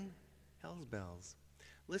 Helen, Hell's Bells.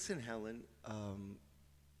 Listen, Helen,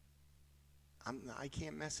 I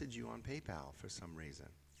can't message you on PayPal for some reason.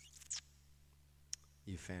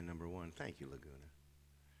 You fan number one. Thank you, Laguna.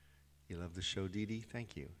 You love the show, Dee Dee?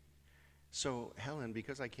 Thank you. So, Helen,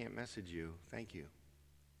 because I can't message you, thank you.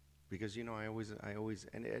 Because, you know, I always,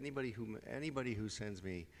 and anybody who sends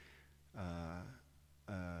me a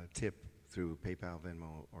tip through PayPal,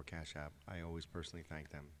 Venmo, or Cash App, I always personally thank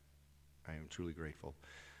them. I am truly grateful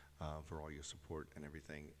for all your support and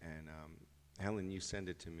everything. And Helen, you send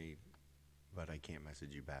it to me, but I can't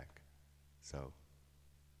message you back. So,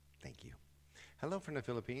 thank you. Hello from the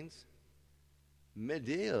Philippines.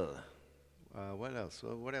 Medill. What else?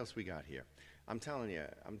 What else we got here? I'm telling you,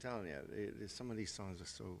 some of these songs are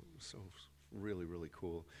so really, really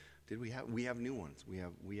cool. We have new ones. We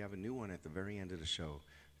have a new one at the very end of the show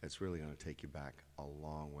that's really going to take you back a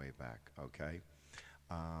long way back, okay?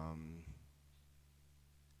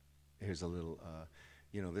 Here's a little,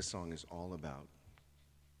 this song is all about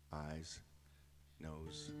eyes,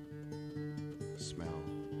 nose, smell,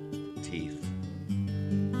 teeth.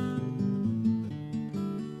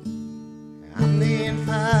 I'm being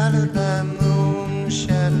followed by moon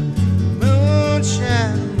shadow, moon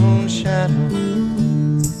shadow, moon shadow,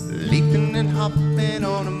 leaping and hopping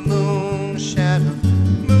on a moon shadow,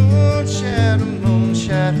 moon shadow, moon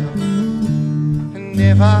shadow. And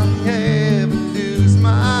if I ever lose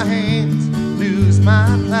my hands, lose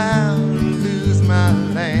my plow, lose my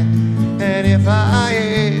land, and if I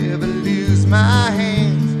ever lose my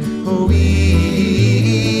hands,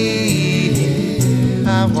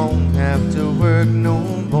 I won't have to work no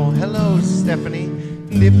more. Hello, Stephanie.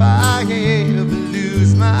 And if I ever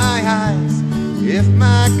lose my eyes, if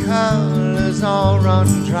my colors all run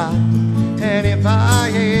dry, and if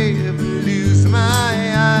I ever lose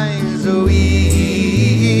my eyes,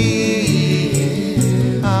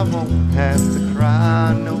 I won't have to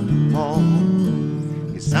cry no more.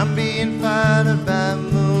 'Cause I'm being followed by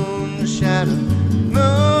moon shadow,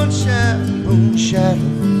 moon shadow, moon shadow,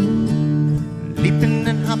 leaping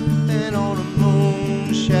and hopping on a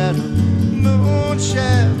moon shadow, moon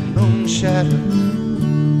shadow, moon shadow.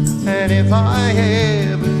 And if I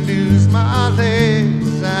ever lose my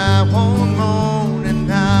legs, I won't moan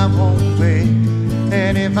and I won't beg.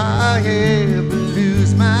 And if I ever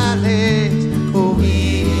lose my legs,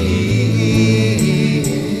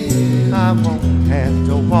 I won't have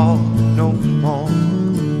to walk no more.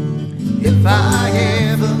 If I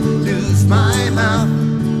ever lose my mouth,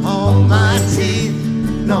 all my teeth,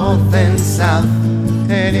 north and south,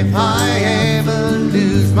 and if I ever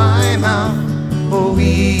lose my mouth,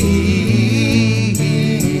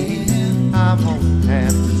 I won't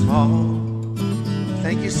have to talk.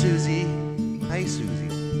 Thank you, Susie. Hey, Susie.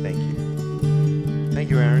 Thank you. Thank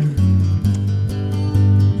you, Aaron.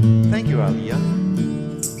 Thank you, Aliyah.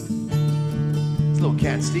 It's little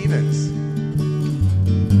Cat Stevens.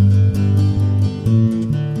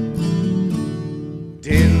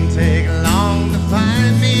 Didn't take long to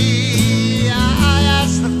find me. I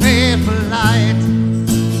asked the faithful light.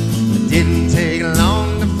 It didn't take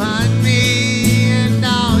long to find me, and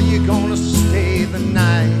now you're gonna stay the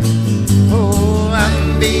night. Oh,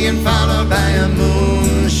 I'm being followed by a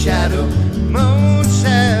moon shadow, moon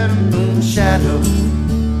shadow, moon shadow,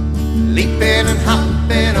 leaping and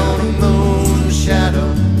hopping on a moon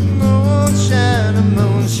shadow, moon shadow,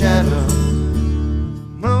 moon shadow,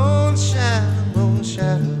 moon shadow, moon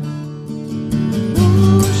shadow,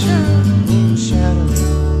 moon shadow, moon shadow.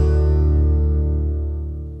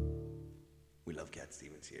 We love Cat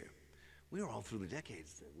Stevens here. We're all through the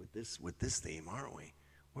decades with this theme, aren't we?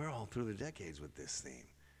 We're all through the decades with this theme.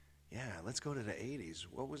 Yeah, let's go to the 80s.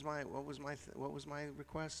 What was my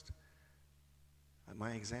request?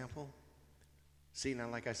 My example? See, now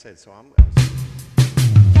like I said, so I'm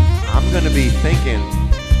going to be thinking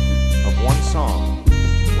of one song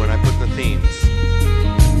when I put the themes.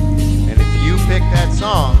 And if you pick that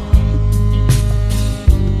song,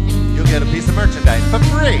 you'll get a piece of merchandise for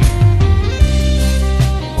free.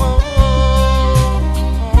 Whoa.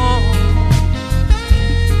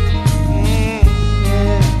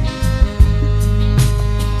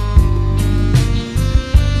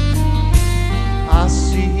 I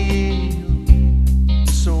see you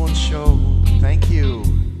so unsure. Thank you.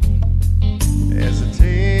 As I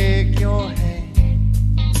take your hand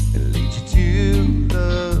and lead you to the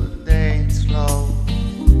dance floor,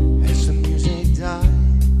 as the music dies,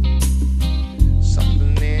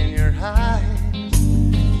 something in your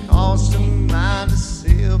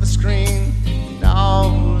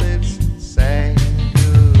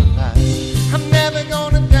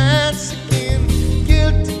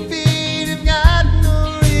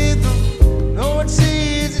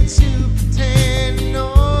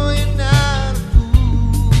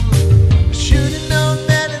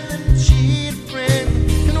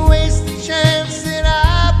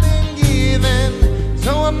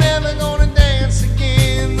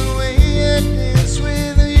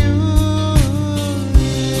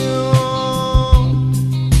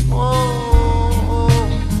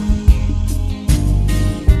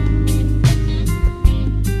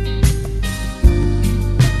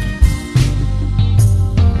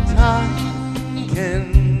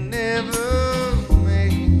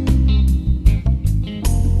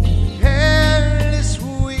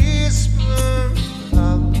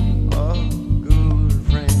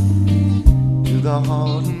with a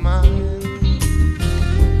heart and mind.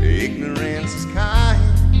 Ignorance is kind,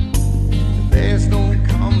 and there's no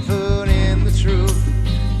comfort in the truth.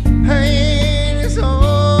 Pain is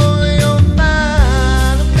all you'll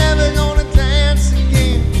find. I'm never gonna dance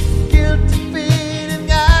again. Guilty feet have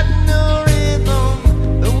got no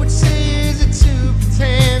rhythm, though it's easy to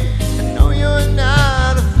pretend. I know you're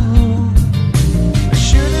not a fool. I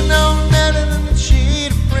should've known better than to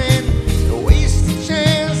cheat a friend, to waste the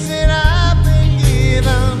chance that I've been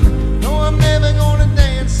given. No, I'm never gonna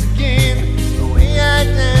dance again the way I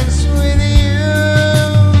dance with you.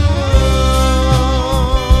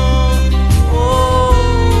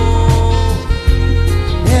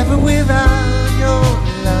 Never without your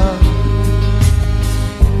love.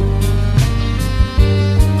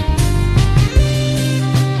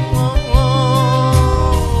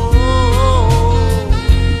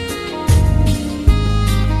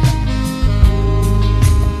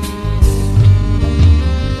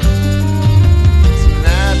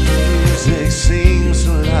 Tonight the music seems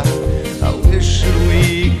so loud. I wish that we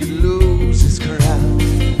could lose this crowd.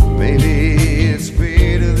 Maybe it's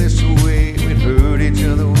better this way. We'd hurt each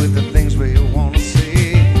other with the things we want to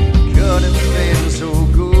say. Could have been so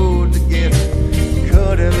good together.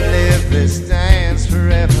 Could have lived this dance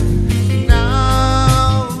forever.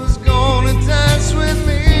 Now who's gonna dance with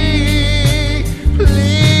me?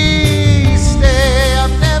 Please stay.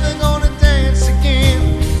 I'm never gonna dance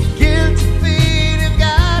again. Guilty feet have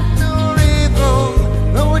got no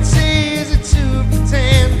rhythm, though it's easy to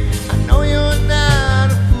pretend. I know you're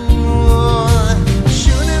not a fool.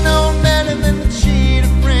 Should've known better than to cheat a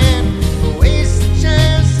friend, to waste the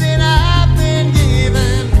chance that I've been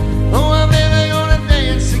given. Oh, I'm never gonna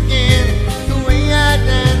dance again the way I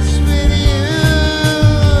dance with you.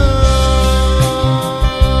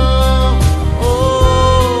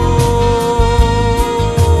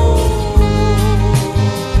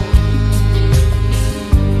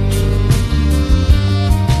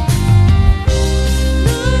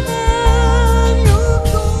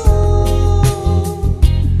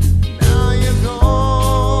 Now you're gone.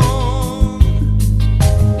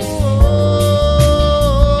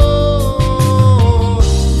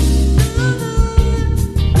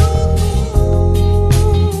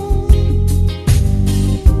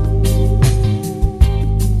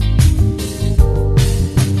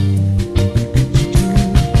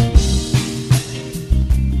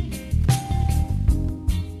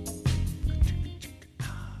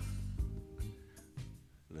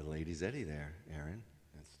 Little Lady's Eddie there, Aaron.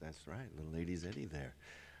 That's right, Little Lady's Eddie there.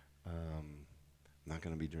 Not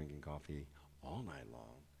going to be drinking coffee all night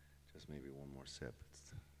long. Just maybe one more sip.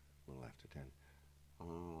 It's a little after 10.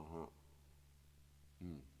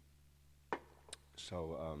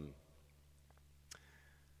 So,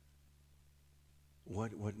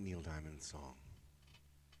 what Neil Diamond song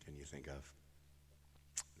can you think of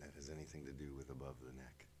that has anything to do with Above the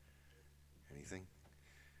Neck? Anything?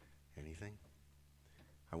 Anything?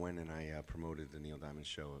 I went and I promoted the Neil Diamond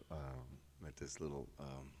show at this little,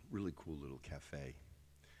 really cool little cafe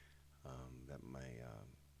that my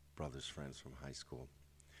brother's friends from high school.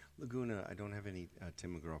 Laguna, I don't have any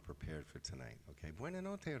Tim McGraw prepared for tonight, okay? Buena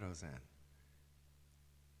noche, Roseanne.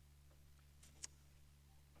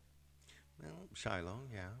 Well, Shiloh,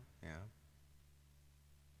 yeah.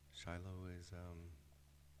 Shiloh is,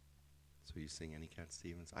 so you sing any Cat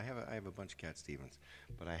Stevens? I have a bunch of Cat Stevens,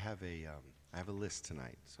 but I have a list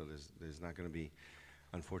tonight, so there's not going to be,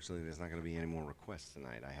 unfortunately, there's not going to be any more requests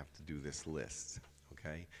tonight. I have to do this list,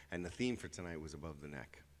 okay? And the theme for tonight was Above the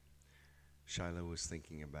Neck. Shiloh was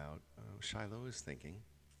thinking about, Shiloh's thinking.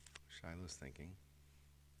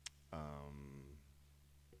 I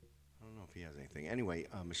don't know if he has anything. Anyway,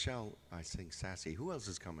 Michelle, I sing Sassy. Who else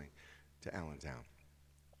is coming to Allentown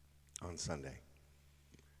on Sunday?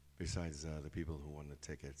 Besides the people who won the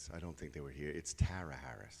tickets. I don't think they were here. It's Tara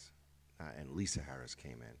Harris. And Lisa Harris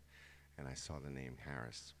came in. And I saw the name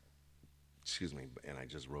Harris. Excuse me. And I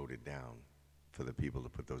just wrote it down for the people to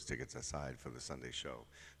put those tickets aside for the Sunday show.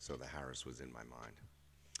 So the Harris was in my mind.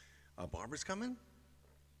 Barbara's coming?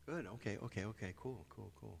 Good. Okay. Cool.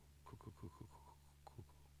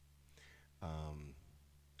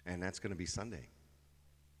 And that's going to be Sunday.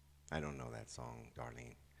 I don't know that song,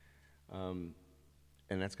 Darlene.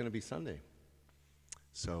 And that's going to be Sunday.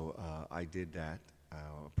 So I did that,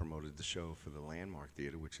 promoted the show for the Landmark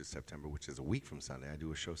Theater, which is September, which is a week from Sunday. I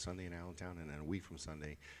do a show Sunday in Allentown, and then a week from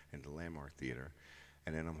Sunday in the Landmark Theater.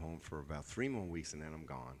 And then I'm home for about 3 more weeks, and then I'm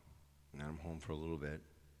gone. And then I'm home for a little bit.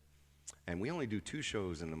 And we only do 2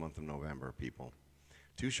 shows in the month of November, people.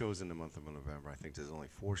 2 shows in the month of November. I think there's only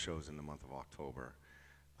 4 shows in the month of October.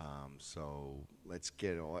 So let's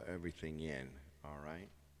get everything in All right.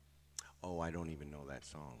 Oh, I don't even know that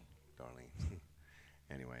song, darling.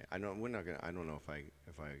 Anyway, I don't. We're not gonna. I don't know if I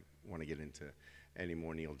want to get into any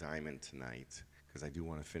more Neil Diamond tonight because I do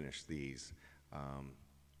want to finish these.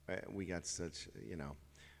 We got such,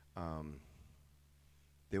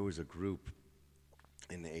 there was a group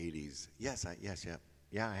in the '80s. Yes,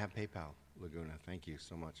 yeah. I have PayPal, Laguna. Thank you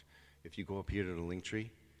so much. If you go up here to the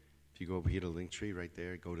Linktree, right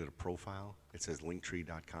there, go to the profile. It says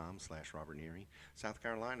linktree.com/Robert Neary. South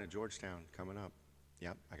Carolina, Georgetown, coming up.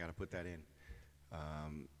 Yep, I got to put that in.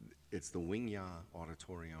 It's the Wing Ya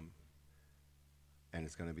Auditorium, and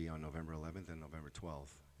it's going to be on November 11th and November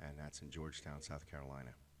 12th, and that's in Georgetown, South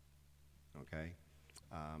Carolina. Okay?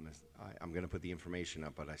 I'm going to put the information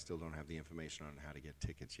up, but I still don't have the information on how to get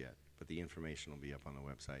tickets yet. But the information will be up on the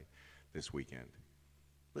website this weekend.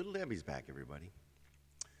 Little Debbie's back, everybody.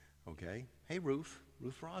 Okay? Hey, Ruth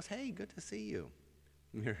Ross. Hey, good to see you.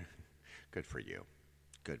 Good for you.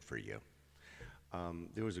 Good for you.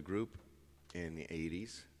 There was a group in the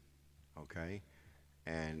 '80s, okay?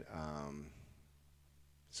 And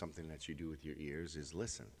something that you do with your ears is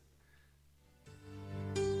listen.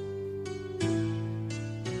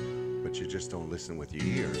 But you just don't listen with your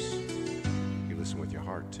ears. You listen with your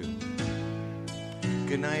heart, too.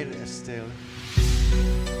 Good night, Estelle.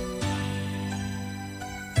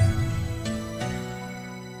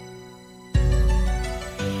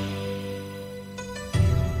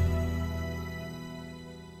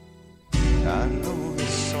 I know there's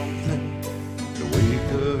something, the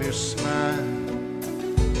wake of your smile.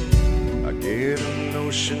 I get a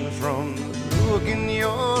notion from the look in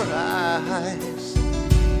your eyes.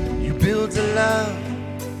 You build a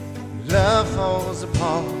love falls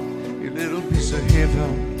apart. Your little piece of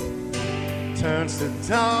heaven turns to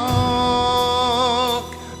dark.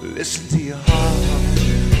 Listen to your heart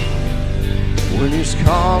when it's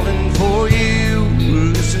calling for you.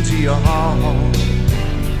 Listen to your heart.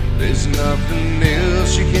 There's nothing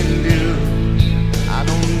else you can do. I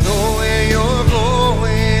don't know where you're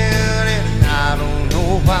going, and I don't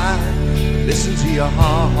know why. Listen to your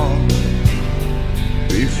heart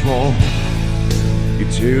before you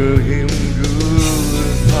tell him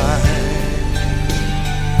goodbye.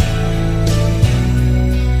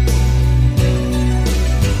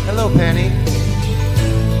 Hello, Penny.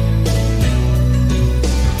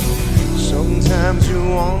 Sometimes you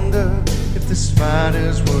wonder if this fight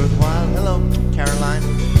is worthwhile. Hello, Caroline.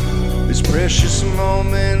 These precious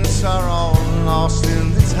moments are all lost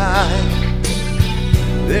in the tide.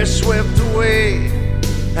 They're swept away,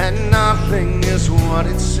 and nothing is what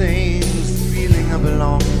it seems. The feeling of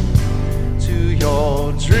belonging to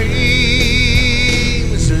your dreams.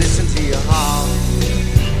 Listen to your heart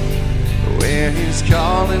when he's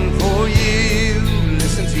calling for you.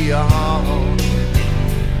 Listen to your heart.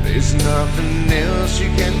 There's nothing else you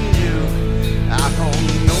can do. I don't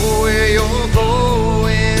know where you're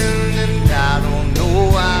going, and I don't know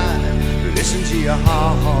why. Listen to your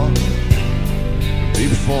heart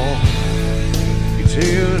before you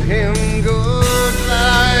tell him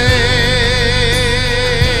goodbye.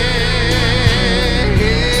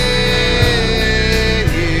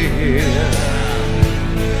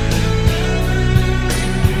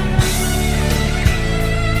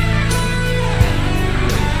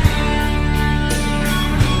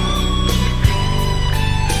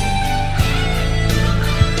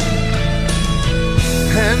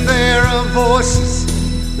 And there are voices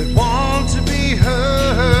that want to be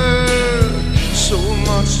heard. So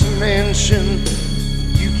much to mention,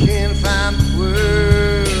 you can't find the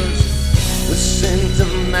words. The scent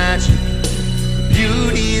of magic, the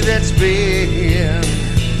beauty that's been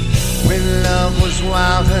when love was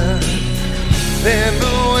wilder than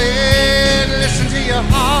the wind. Listen to your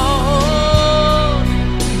heart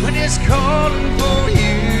when it's calling for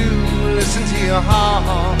you. Listen to your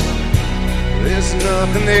heart. There's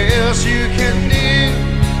nothing else you can do.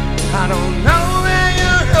 I don't know where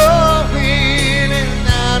you're going, and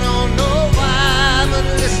I don't know why, but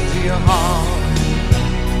listen to your heart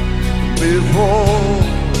before.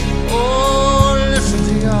 Oh, listen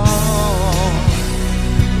to your heart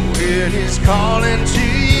when he's calling to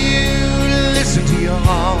you. Listen to your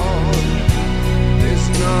heart. There's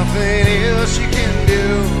nothing else you can do.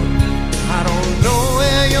 I don't know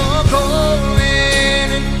where you're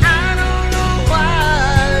going, and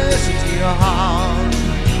listen to your heart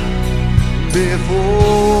before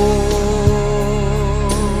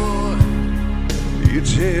you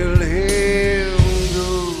tell him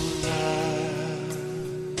goodbye.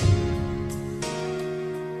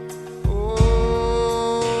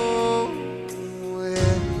 Oh,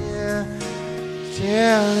 yeah,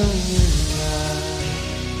 tell him goodbye.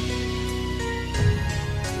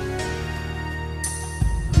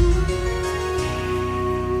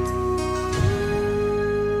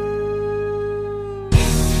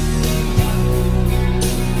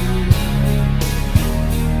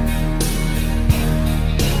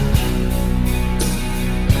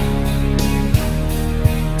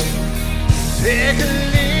 Take a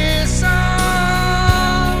listen,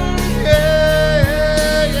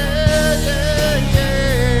 yeah, yeah, yeah,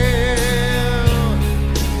 yeah.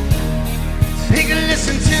 Take a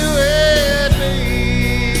listen to it,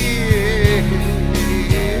 babe.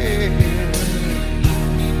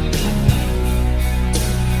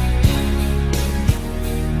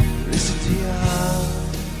 Listen to your heart.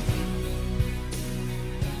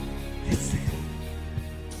 Listen.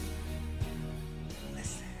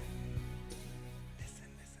 Listen. Listen, listen,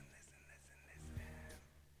 listen, listen, listen.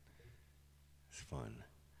 It's fun.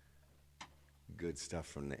 Good stuff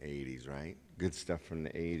from the 80s, right? Good stuff from the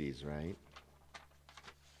 80s, right?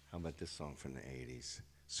 How about this song from the 80s?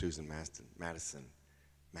 Susan Madison.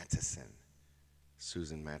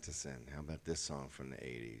 Susan Mattison. How about this song from the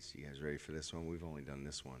 80s? You guys ready for this one? We've only done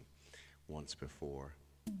this one once before.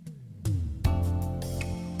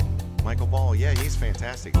 Michael Ball, yeah, he's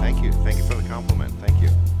fantastic. Thank you. Thank you for the compliment. Thank you.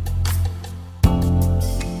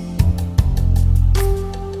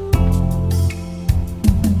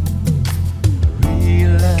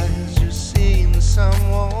 Realize you're seeing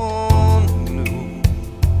someone new.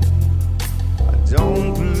 I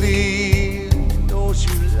don't believe he knows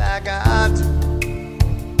you like I do.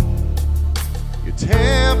 Your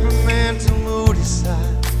temperamental, moody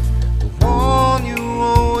side, the one you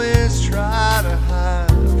always try to hide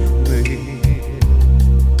from me.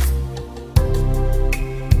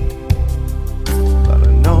 But I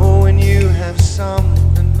know when you have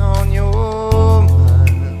something on your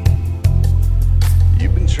mind,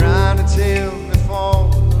 you've been trying to tell me for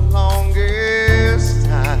the longest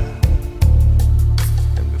time.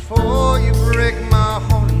 And before you break my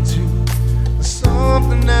heart in two, there's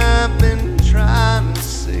something I've been trying to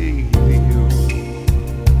say to you.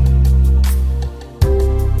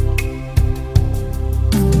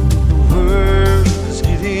 The words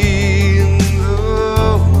get in the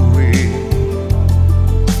way.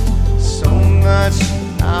 So much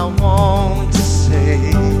I want to say.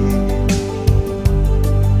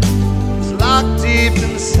 It's locked deep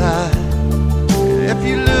inside. And if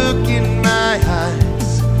you look in my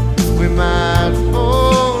eyes, we might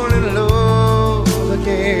fall in love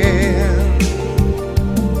again.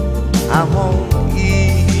 I won't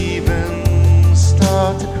even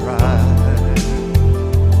start to cry.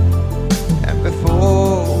 And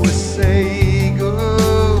before we say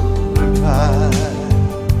goodbye,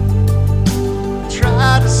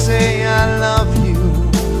 try to say I love you,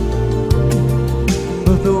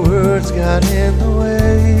 but the words got in the way.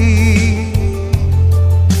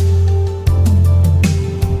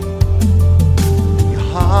 Your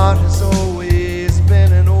heart has always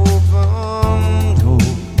been an open door.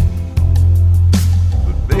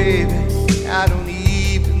 Baby, I don't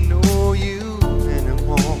even know you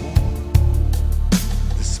anymore.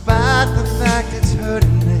 Despite the fact it's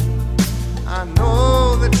hurting me, I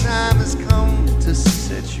know the time has come to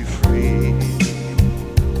set you free.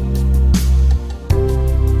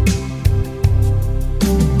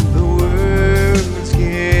 The words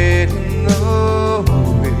get in the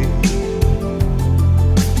way.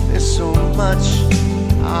 There's so much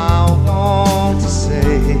I want to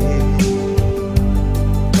say,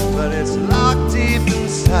 but it's locked deep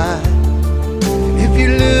inside. And if you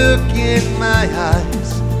look in my eyes,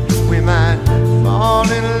 we might fall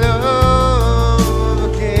in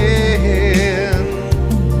love again.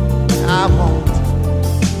 I won't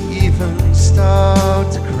even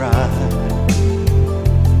start to cry.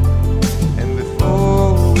 And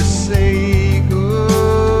before we say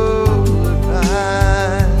goodbye,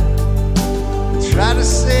 try to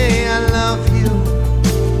say I love you,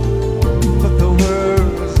 but the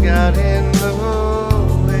words got in the way.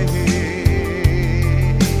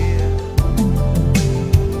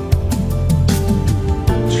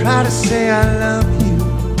 Try to say I love you,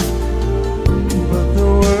 but the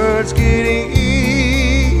words get in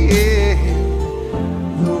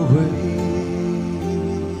the way.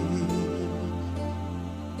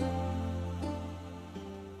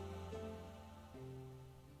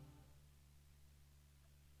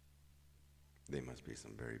 They must be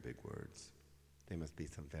some very big words. They must be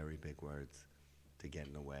some very big words to get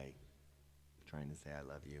in the way. Trying to say I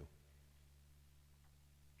love you.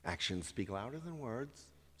 Actions speak louder than words,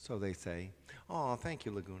 so they say. Oh, thank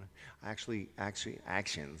you, Laguna. Actually,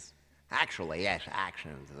 actions. Actually, yes,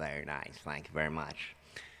 actions. Very nice. Thank you very much.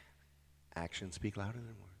 Actions speak louder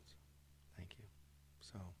than words. Thank you.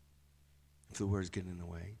 So, if the words get in the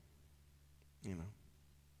way, you know,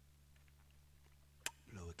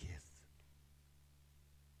 blow a kiss.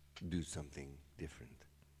 Do something different.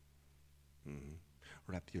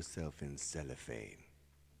 Wrap yourself in cellophane.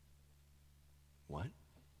 What?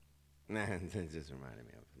 Nah, it just reminded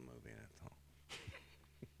me of the movie, that's all.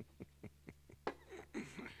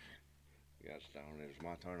 Yes, darn it. It's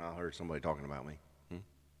my turn. I heard somebody talking about me.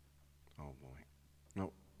 Oh, boy.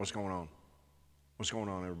 No. What's going on? What's going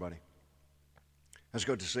on, everybody? It's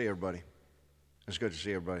good to see everybody. It's good to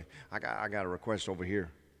see everybody. I got a request over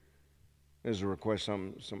here. There's a request,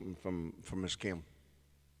 something from Miss Kim.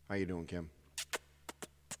 How you doing, Kim?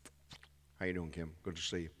 How you doing, Kim? Good to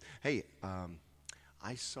see you. Hey, I'm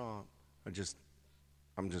just gonna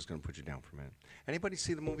put you down for a minute. Anybody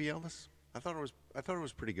see the movie Elvis? I thought it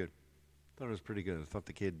was pretty good. I thought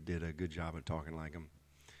the kid did a good job at talking like him.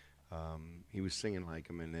 He was singing like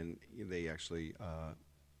him, and then they actually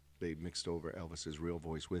they mixed over Elvis's real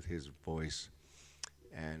voice with his voice,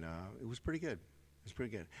 and it was pretty good. It's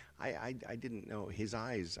pretty good. I didn't know his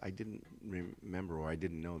eyes. I didn't remember, or I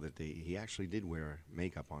didn't know that he actually did wear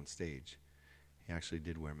makeup on stage. He actually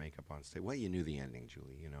did wear makeup on stage. Well, you knew the ending,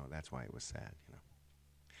 Julie. You know that's why it was sad. You know,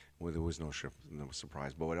 well, there was no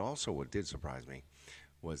surprise. But what did surprise me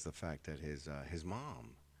was the fact that his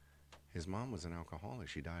mom was an alcoholic.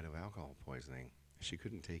 She died of alcohol poisoning. She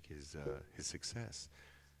couldn't take his success.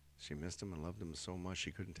 She missed him and loved him so much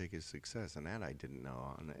she couldn't take his success, and that I didn't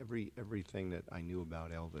know. And everything that I knew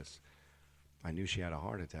about Elvis, I knew she had a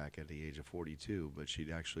heart attack at the age of 42, but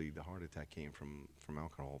the heart attack came from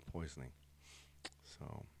alcohol poisoning.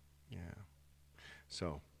 So, yeah.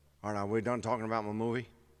 So, all right, we're done talking about my movie.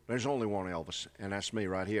 There's only one Elvis, and that's me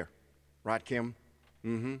right here. Right, Kim?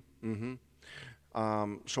 So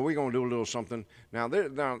we're going to do a little something. Now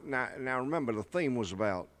remember, the theme was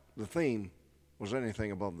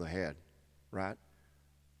anything above the head, right?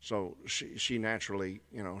 So she naturally,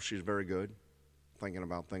 she's very good thinking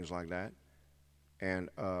about things like that. And,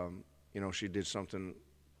 she did something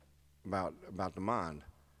about the mind.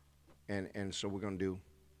 And so we're going to do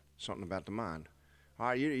something about the mind. All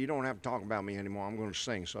right, you don't have to talk about me anymore. I'm going to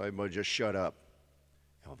sing, so everybody just shut up.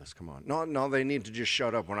 Elvis, come on. No, they need to just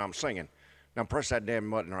shut up when I'm singing. Now press that damn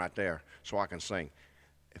button right there so I can sing.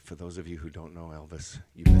 For those of you who don't know Elvis,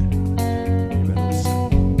 you better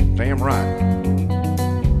listen. Damn right.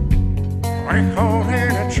 We're caught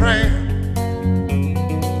in a trap.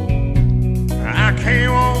 I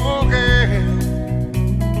can't walk it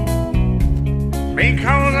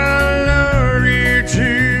because I love you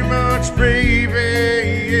too much, baby.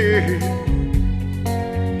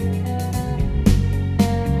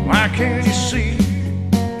 Why can't you see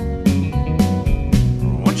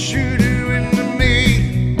what you're doing to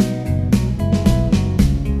me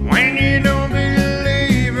when you don't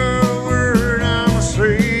believe a word I'm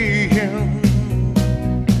saying?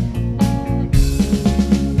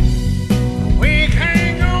 We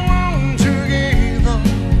can't go on together.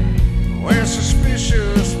 We're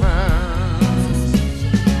suspicious minds,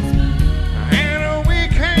 and we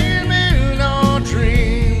can't build our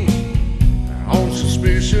dreams on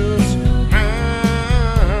suspicious minds.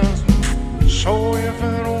 So if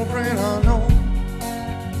an old friend I know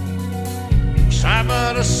stop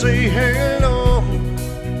by to say hello,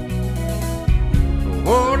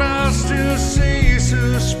 would I still see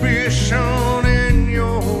suspicion in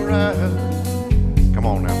your eyes? Come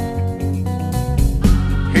on now.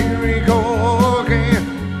 Here we go again,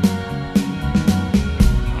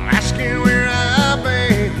 asking where I've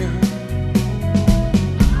been.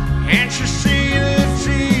 Can't you see the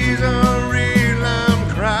tears are real? I'm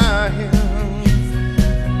crying.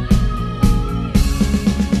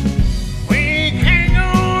 We can't go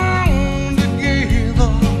on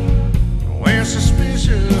together. We're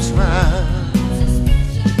suspicious minds,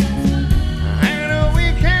 and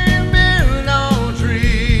we can't build our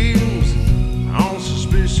dreams on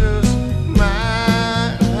suspicious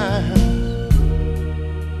minds.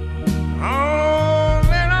 Oh,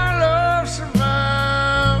 let our love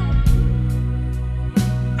survive.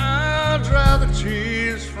 I'll dry the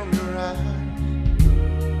tears from your eyes.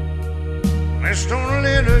 Let's don't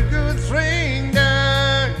let a good thing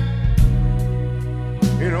die.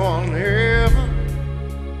 I'll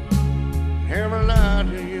never lie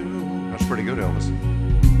to you. That's pretty good, Elvis.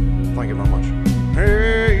 Thank you very much.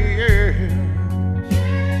 Hey, yeah.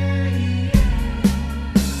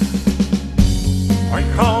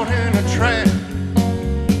 We're caught in a trap.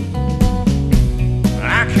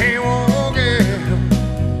 I can't walk it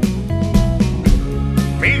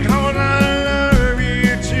because I love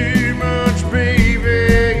you too much, baby.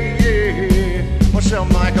 What's up,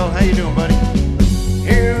 Michael? How you doing, buddy?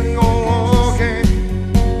 Here we go walking,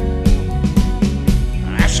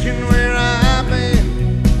 asking where I've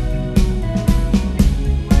been.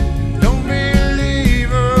 Don't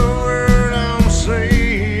believe a word I'm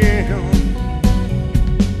saying.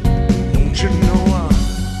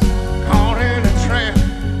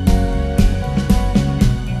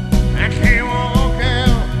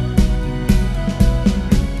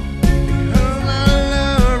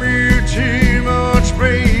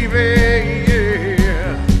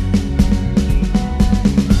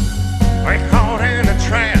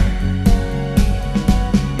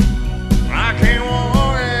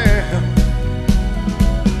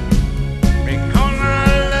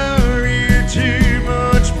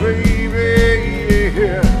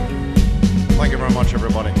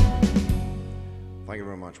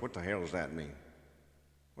 What the hell does that mean?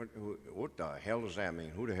 What the hell does that mean?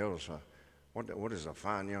 Who the hell is what is a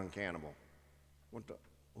fine young cannibal?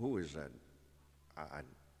 Who is that?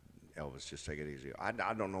 Elvis, just take it easy. I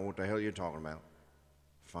don't know what the hell you're talking about.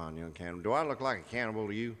 Fine young cannibal. Do I look like a cannibal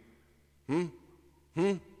to you?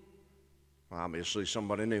 Well, obviously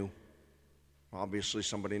somebody knew.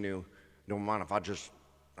 Don't mind if I just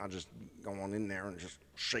go on in there and just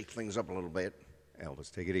shake things up a little bit.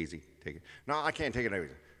 Elvis, take it easy. No, I can't take it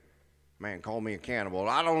easy. Man, call me a cannibal.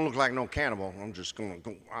 I don't look like no cannibal. I'm just gonna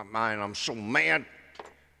go. I'm so mad.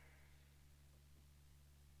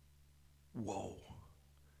 Whoa,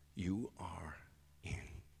 you are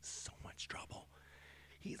in so much trouble.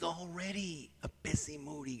 He's already a pissy,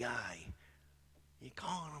 moody guy. You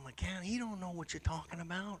calling him a cannibal? He don't know what you're talking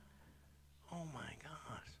about. Oh my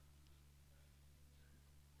gosh.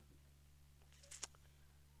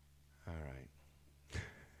 All right.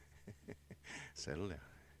 Settle down.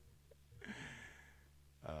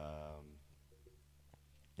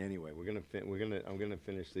 Anyway, I'm gonna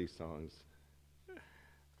finish these songs.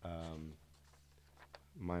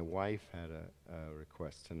 My wife had a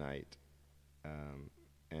request tonight,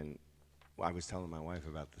 and I was telling my wife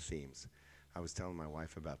about the themes.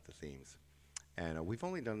 And we've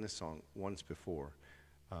only done this song once before,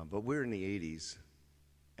 but we're in the 80s,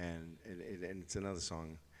 and it's another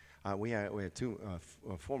song. We had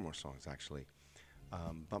four more songs actually,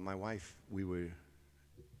 but my wife, we were.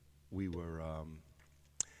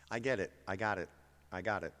 I get it. I got it.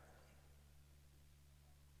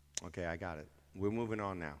 Okay, I got it. We're moving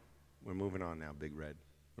on now, Big Red.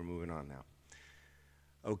 We're moving on now.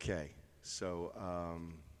 Okay, so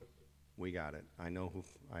we got it. I know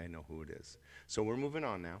who it is. So we're moving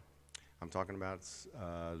on now. I'm talking about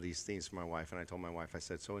these themes for my wife, and I told my wife, I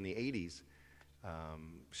said, so in the 80s,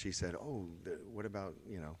 she said, oh, what about,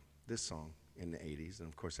 this song in the 80s? And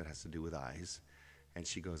of course it has to do with eyes. And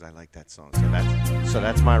she goes, I like that song. So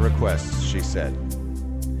that's my request, she said.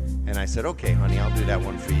 And I said, okay, honey, I'll do that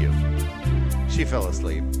one for you. She fell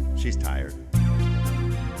asleep. She's tired.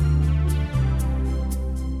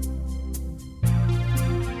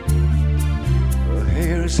 Her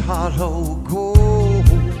hair is hollow gold,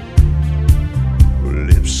 her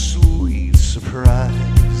lips sweet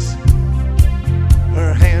surprise.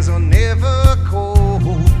 Her hands are never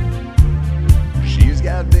cold. She's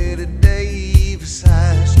got Betty Davis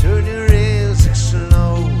eyes. Turn your ears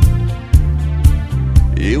slow.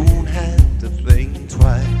 You won't have to think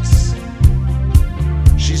twice.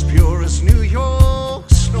 She's pure as New York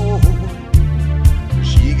snow.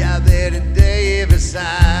 She got Betty Davis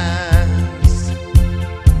eyes.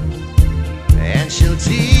 And she'll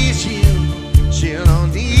tease you, she'll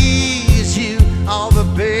unease you all the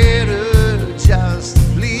better just to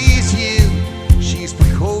please you. She's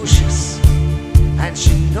precocious and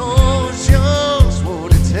she knows just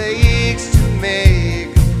what it takes to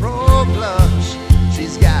make a pro blush.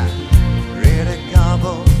 She's got Greta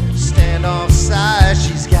Garbo standoff size.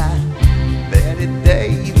 She's got Betty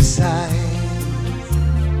Davis eyes.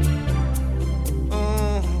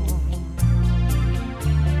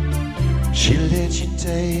 She'll let you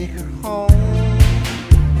take her home.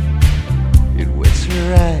 It whets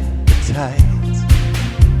her appetite.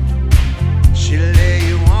 She'll lay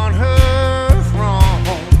you on her throne.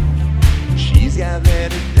 She's got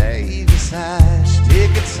Betty Davis eyes.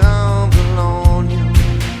 Take a tumble on you,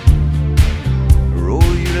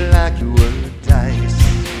 roll you like you were dice,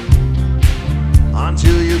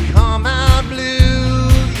 until you come out blue.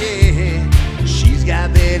 Yeah, she's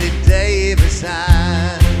got Betty Davis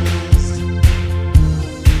eyes.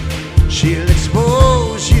 She'll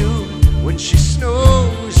expose you when she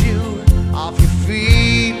snows you off your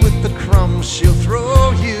feet with the crumbs she'll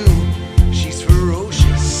throw you. She's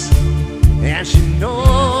ferocious and she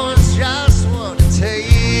knows just what it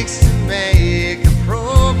takes to make a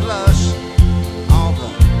pro blush. All the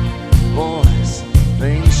boys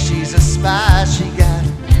think she's a spy. She got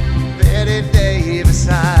Betty Davis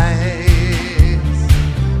eyes.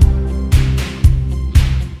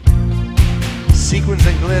 Sequins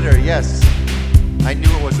and glitter, yes. I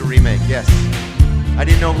knew it was a remake, yes. I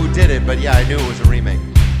didn't know who did it, but yeah, I knew it was a remake.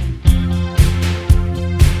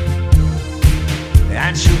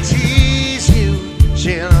 And she'll tease you,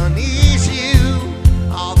 she'll unease you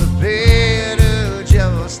all the better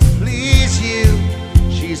just to please you.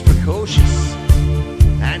 She's precocious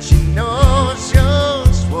and she knows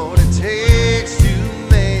just what it takes to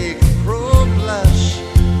make a pro blush.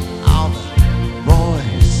 All the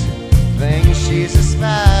boys think she's a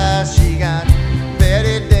spy. She got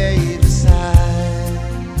Betty Davis eyes.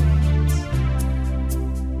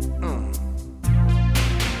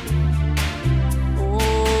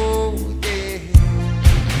 Oh,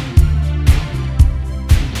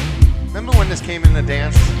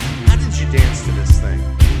 dance? How did you dance to this thing?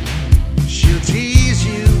 She'll tease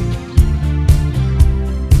you.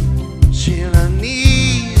 She'll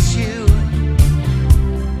unease you.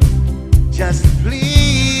 Just to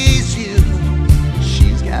please you.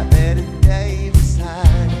 She's got Betty Davis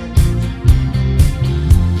eyes.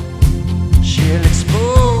 She'll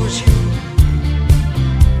expose you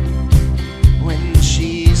when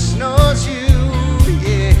she snores you.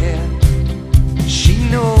 Yeah, she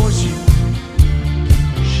knows you.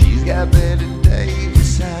 She's got Betty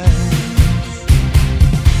Davis eyes.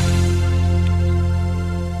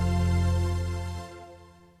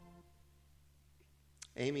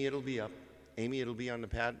 Amy, it'll be up. Amy, it'll be on the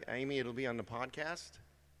podcast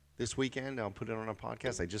this weekend. I'll put it on a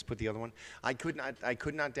podcast. I just put the other one. I could not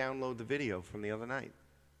download the video from the other night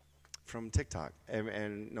from TikTok.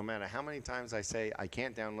 And no matter how many times I say I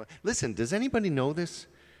can't download. Listen, does anybody know this?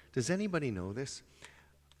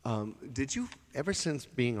 Did you, ever since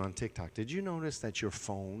being on TikTok, did you notice that your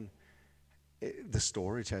phone, the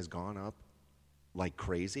storage has gone up like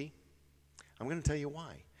crazy? I'm going to tell you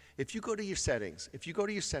why. If you go to your settings,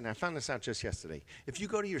 I found this out just yesterday. If you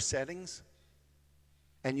go to your settings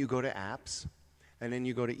and you go to apps, and then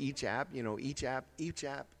you go to each app, each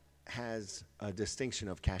app has a distinction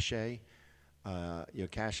of cache,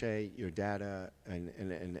 your data,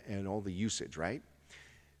 and all the usage, right?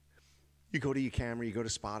 You go to your camera, you go to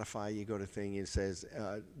Spotify, you go to thing, it says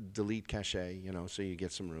delete cache, so you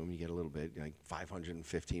get some room, you get a little bit, like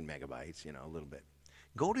 515 megabytes, a little bit.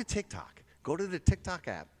 Go to TikTok, go to the TikTok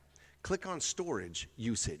app, click on storage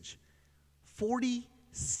usage,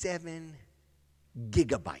 47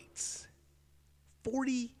 gigabytes.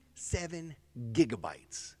 47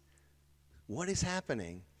 gigabytes. What is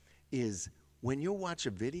happening is when you watch a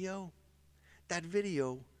video, that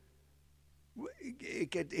video,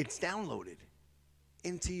 it's downloaded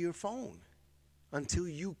into your phone until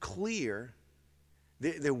you clear.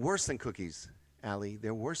 They're worse than cookies, Allie.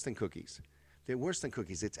 They're worse than cookies.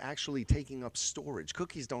 It's actually taking up storage.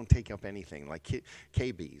 Cookies don't take up anything like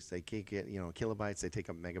KBs. They get kilobytes. They take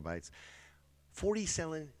up megabytes.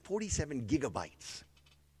 47 gigabytes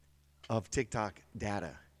of TikTok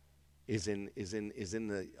data is in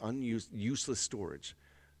the useless storage.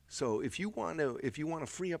 So if you want to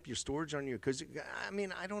free up your storage on your, because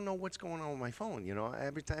I don't know what's going on with my phone.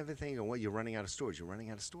 Every time I think, well, you're running out of storage. You're running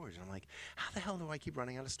out of storage. And I'm like, how the hell do I keep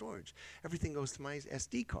running out of storage? Everything goes to my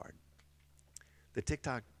SD card. The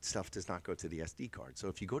TikTok stuff does not go to the SD card. So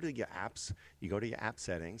if you go to your apps, you go to your app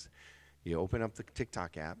settings, you open up the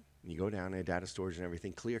TikTok app, you go down there, data storage and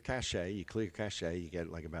everything, clear cache, you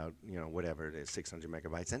get like about, whatever it is, 600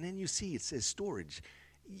 megabytes. And then you see it says storage.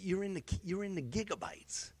 You're in the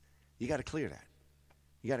gigabytes. You got to clear that.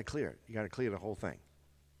 You got to clear it. You got to clear the whole thing.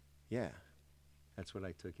 Yeah. That's what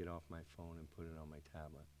I took it off my phone and put it on my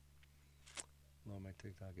tablet. Well, my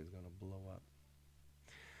TikTok is going to blow up.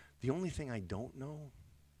 The only thing I don't know,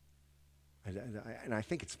 and I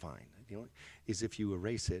think it's fine, is if you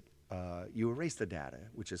erase it, you erase the data,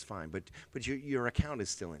 which is fine, but your account is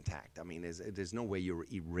still intact. There's no way you're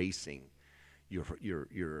erasing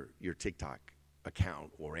your TikTok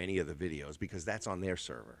account or any of the videos because that's on their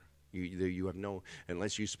server. You have no,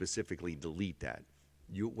 unless you specifically delete that.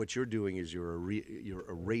 What you're doing is you're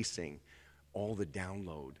erasing all the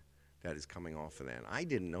download that is coming off of that. I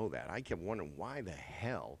didn't know that. I kept wondering why the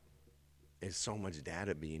hell is so much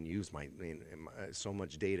data being used, so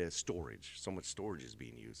much data storage, so much storage is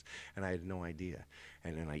being used, and I had no idea.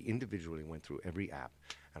 And then I individually went through every app,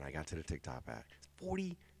 and I got to the TikTok app.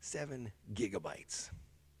 47 gigabytes.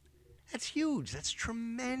 That's huge. That's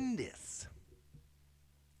tremendous.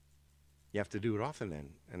 You have to do it often then,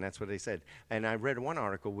 and that's what they said. And I read one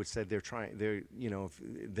article which said if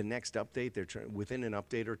the next update, within an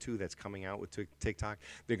update or two that's coming out with TikTok,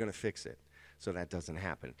 they're going to fix it. So that doesn't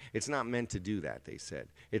happen. It's not meant to do that, they said.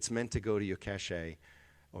 It's meant to go to your cache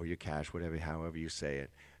or your cache, however you say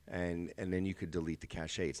it, and then you could delete the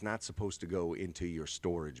cache. It's not supposed to go into your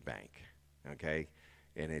storage bank, okay?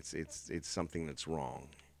 And it's something that's wrong.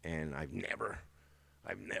 And I've never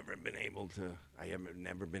been able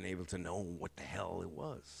to know what the hell it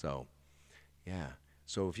was. So, yeah.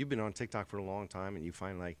 So if you've been on TikTok for a long time and you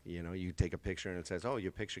find you take a picture and it says, oh,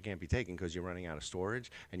 your picture can't be taken because you're running out of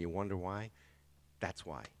storage, and you wonder why, that's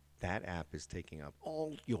why. That app is taking up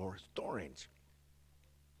all your storage.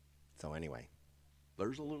 So anyway,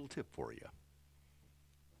 there's a little tip for you.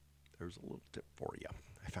 I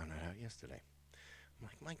found that out yesterday. I'm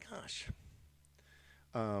like, my gosh.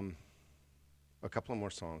 A couple of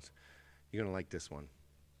more songs. You're going to like this one.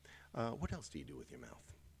 What else do you do with your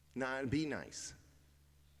mouth? Be nice.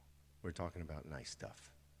 We're talking about nice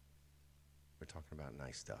stuff. We're talking about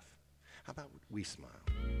nice stuff. How about we smile?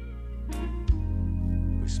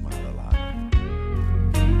 We smile a lot.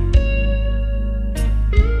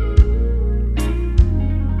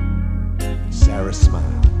 Sarah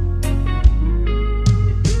smile.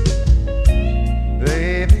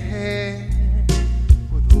 Baby hair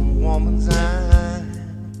with a woman's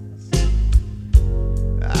eyes.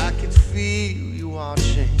 I can feel you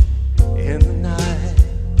watching in the night.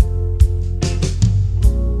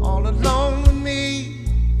 All alone with me,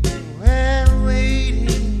 we're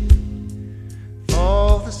waiting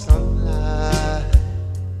for the sunlight.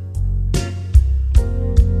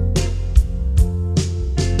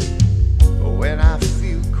 When I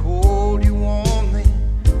feel cold, you warm me.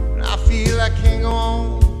 When I feel I can't go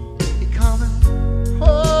on, you come and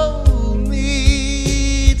hold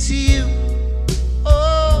me to you.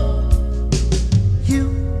 Oh, you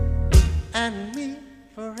and me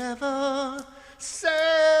forever.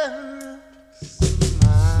 Sarah,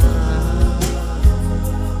 smile.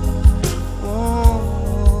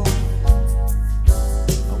 Oh,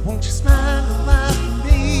 won't you smile a while for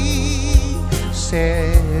me,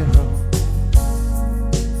 Sarah?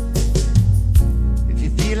 If you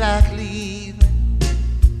feel like leaving,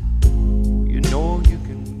 you know you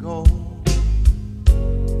can go.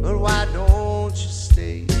 But why don't you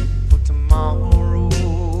stay for tomorrow?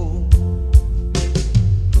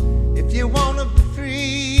 If you wanna be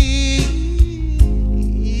free,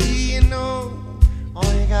 you know,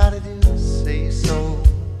 all you gotta do is say so.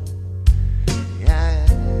 Yeah.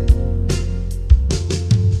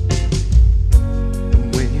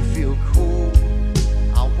 And when you feel cold,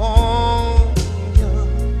 I want you.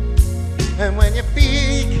 And when you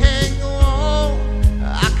feel you can't go on,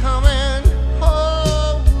 I come and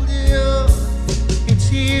hold you. It's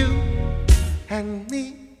you and me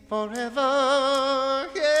forever.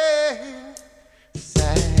 Yeah.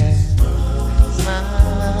 Sad smile.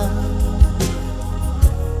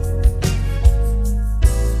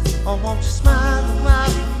 Oh, won't you smile a while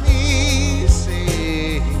for me,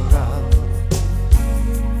 Sarah?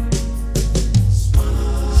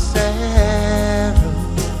 Sarah,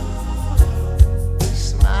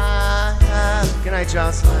 smile. Good night,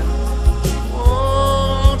 Jocelyn.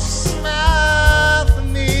 Won't you smile for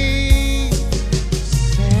me,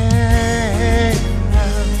 Sarah?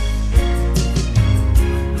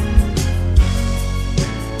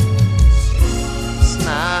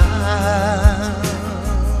 Smile.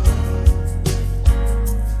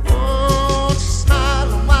 Won't you smile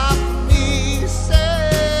a while for me,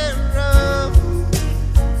 Sarah?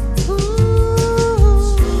 Ooh,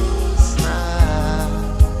 smile.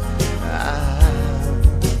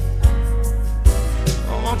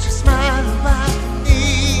 Won't you smile a while for me,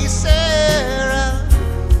 Sarah?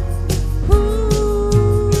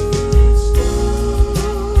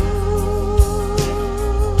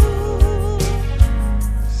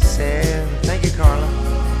 Sarah, thank you, Carla.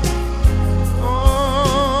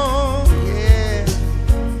 Oh, yeah.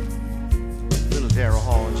 Little Daryl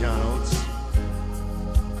Hall and John Oates.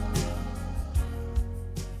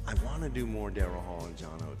 I want to do more Daryl Hall and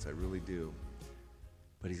John Oates. I really do.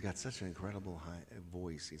 But he's got such an incredible high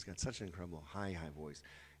voice. He's got such an incredible high voice.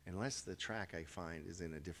 Unless the track I find is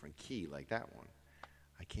in a different key, like that one,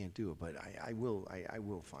 I can't do it. But I will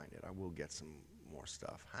find it. I will get some more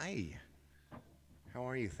stuff. Hi. How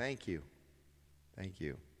are you? Thank you. Thank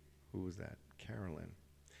you. Who was that? Carolyn.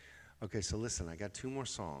 Okay, so listen, I got 2 more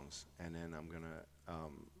songs, and then I'm gonna.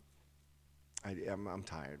 I'm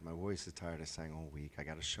tired. My voice is tired. I sang all week. I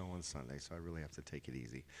got a show on Sunday, so I really have to take it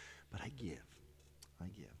easy. But I give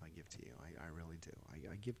to you. I really do.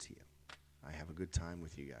 I give to you. I have a good time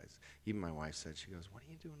with you guys. Even my wife said, she goes, "What are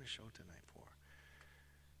you doing a show tonight for?"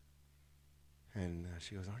 And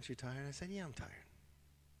she goes, "Aren't you tired?" I said, "Yeah, I'm tired."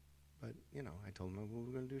 But, you know, I told them, well,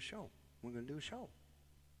 we're going to do a show. We're going to do a show.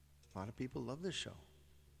 A lot of people love this show.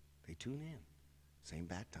 They tune in. Same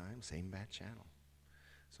bat time, same bat channel.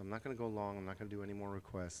 So I'm not going to go long. I'm not going to do any more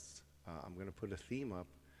requests. I'm going to put a theme up.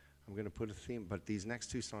 But these next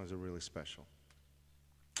 2 songs are really special.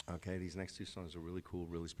 Okay, these next 2 songs are really cool,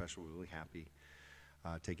 really special, really happy.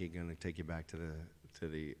 Going to take you back to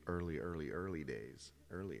the early days.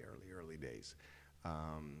 Early days.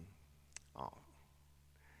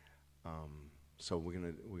 So we're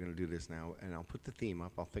gonna do this now, and I'll put the theme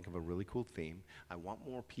up. I'll think of a really cool theme. I want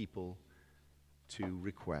more people to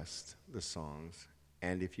request the songs,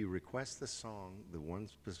 and if you request the song, the one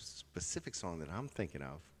specific song that I'm thinking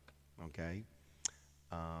of, okay,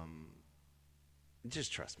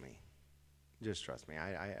 just trust me. Just trust me.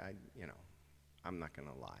 I I'm not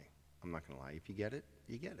gonna lie. I'm not gonna lie. If you get it,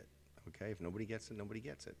 you get it. Okay. If nobody gets it, nobody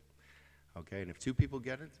gets it. Okay. And if 2 people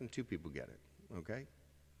get it, then 2 people get it. okay?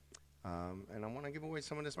 And I want to give away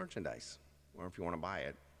some of this merchandise, or if you want to buy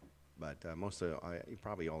it. But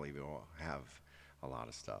probably all of you all have a lot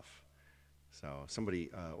of stuff. So somebody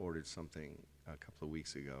ordered something a couple of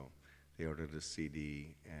weeks ago. They ordered a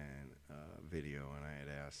CD and video, and I had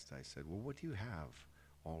asked, I said, well, what do you have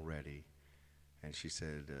already? And she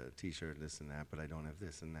said, T-shirt, this and that, but I don't have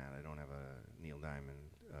this and that. I don't have a Neil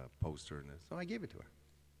Diamond poster and this. So I gave it to her.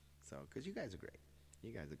 So, because you guys are great.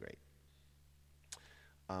 You guys are great.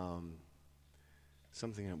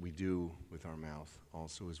 Something that we do with our mouth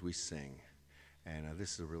also is we sing. And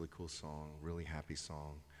this is a really cool song, really happy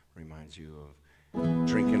song. Reminds you of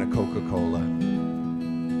drinking a Coca-Cola.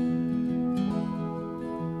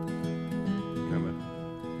 Remember?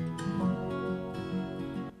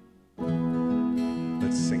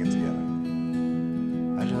 Let's sing it together.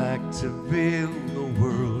 I'd like to build the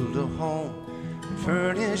world a home and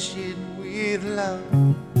furnish it with love.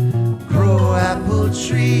 Grow apple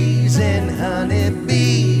trees and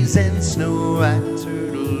honeybees and snow-white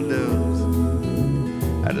turtle doves.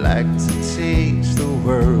 I'd like to teach the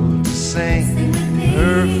world to sing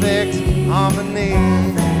perfect harmony.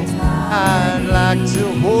 I'd like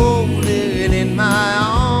to hold it in my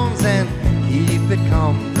arms and keep it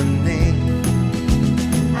company.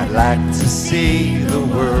 I'd like to see the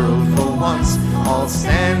world for once all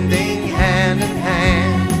standing hand in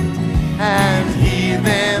hand, and hear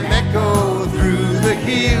them echo through the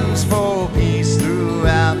hills for peace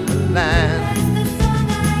throughout the land.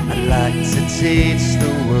 I'd like to teach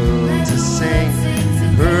the world to sing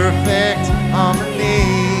perfect harmony.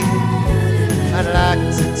 I'd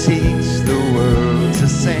like to teach the world to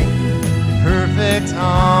sing perfect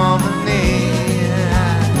harmony.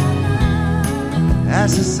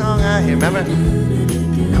 That's the song I hear. Remember?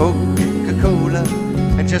 Coca-Cola.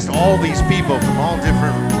 And just all these people from all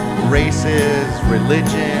different races,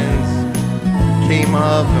 religions, came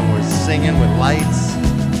up and were singing with lights.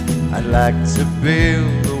 I'd like to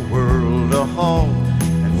build the world a home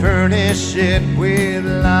and furnish it with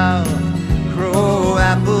love. Grow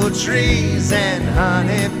apple trees and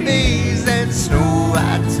honeybees and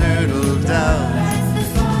snow-white turtle doves.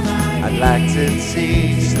 I'd like to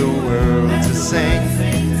teach the world to sing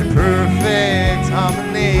in perfect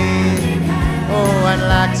harmony. Oh, I'd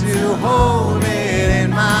like to hold it in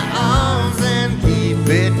my arms and keep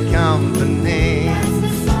it company.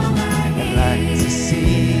 I'd like to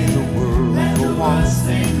see the world for once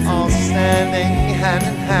all standing hand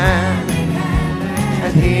in hand,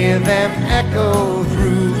 and hear them echo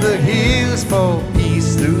through the hills for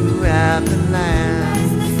peace throughout the land.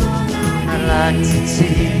 I'd like to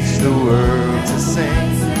teach the world to sing.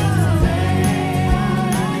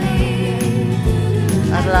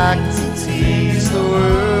 I'd like to teach the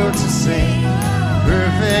world to sing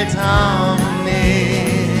perfect harmony.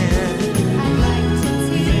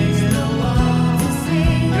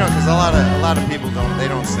 You know, because a lot of people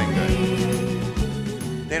don't sing good.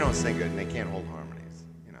 They don't sing good and they can't hold harmonies.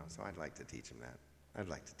 You know, so I'd like to teach them that. I'd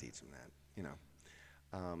like to teach them that. You know,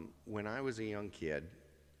 when I was a young kid,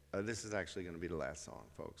 this is actually going to be the last song,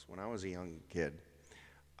 folks. When I was a young kid,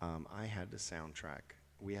 I had the soundtrack.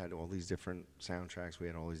 We had all these different soundtracks. We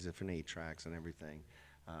had all these different 8-tracks and everything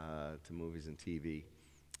to movies and TV,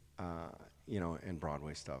 you know, and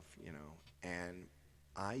Broadway stuff, you know. And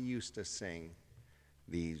I used to sing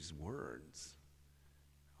these words,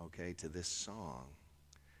 okay, to this song.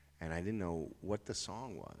 And I didn't know what the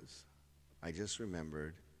song was. I just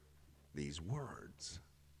remembered these words.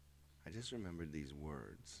 I just remembered these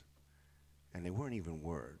words. And they weren't even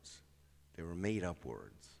words. They were made-up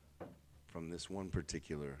words from this one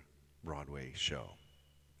particular Broadway show,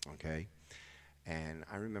 okay? And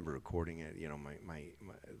I remember recording it. You know,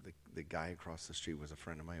 the guy across the street was a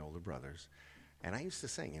friend of my older brother's, and I used to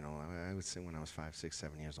sing. You know, I would sing when I was 5, 6,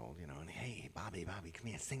 7 years old. You know, and hey, Bobby, come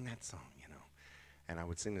here, sing that song. You know, and I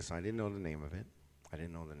would sing this song. I didn't know the name of it.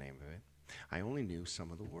 I only knew some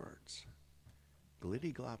of the words.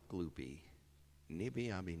 Glitty glop gloopy, nibby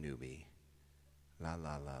abby nooby, la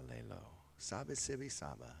la la lay lo, sabi sibby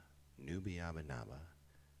saba. Nubi Abba Naba,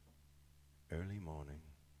 early morning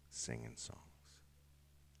singing songs.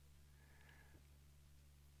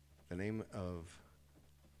 The name of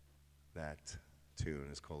that tune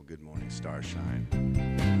is called Good Morning Starshine,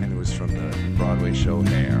 and it was from the Broadway show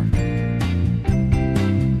Hair.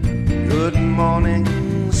 Good morning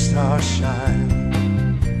starshine,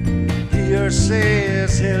 the earth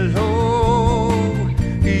says hello,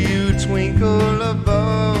 you twinkle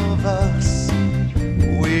above us,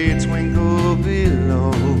 we twinkle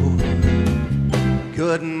below.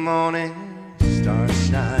 Good morning,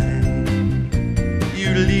 starshine,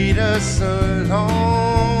 you lead us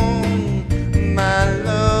along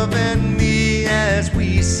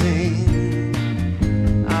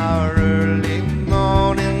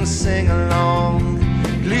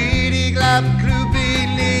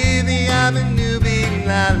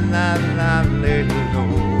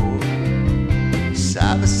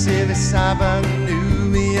saba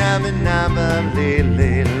nubi abi naba le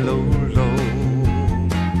le lo lo.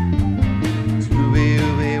 Tubi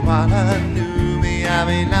ubi wala nubi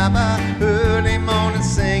abi naba. Early morning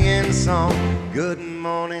singing song. Good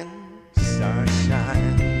morning,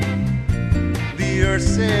 starshine. The earth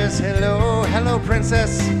says hello, hello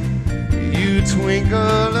princess. You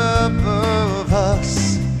twinkle above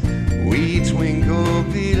us, we twinkle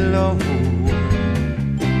below.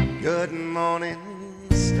 Good morning,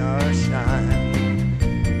 starshine.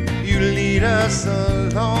 You lead us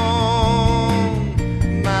along,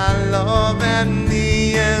 my love and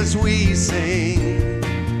me, as we sing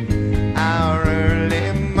our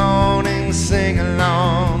early morning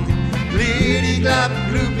sing-along. Gliddy-glop,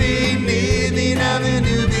 gloopy, nibby, nabby,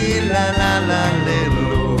 doobie,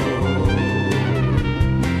 la-la-la-little.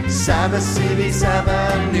 Saba, sibby, saba,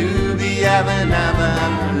 newbie, abba, nabba,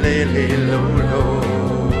 lily, lo-lo.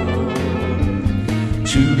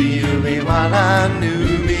 Chooby, ooby, walla,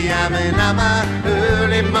 newbie, abba, nabba,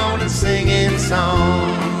 early morning singing song.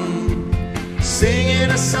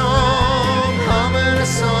 Singing a song, humming a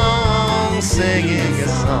song, singing a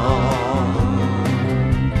song.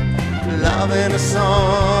 Loving a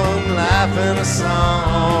song, laughing a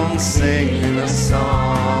song, singing a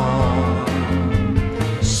song.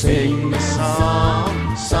 Sing a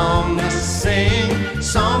song, song to sing,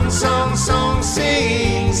 song, song, song,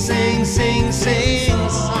 sing, sing, sing, sing,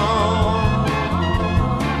 song.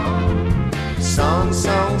 Song,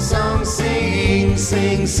 song, song, sing,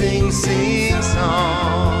 sing, sing, sing,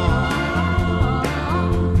 song.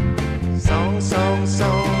 Song, song,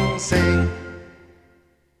 song, sing.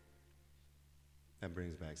 That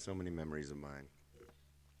brings back so many memories of mine.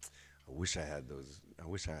 I wish I had those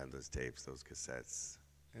tapes, those cassettes.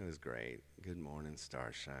 It was great. Good morning,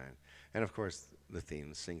 starshine. And of course, the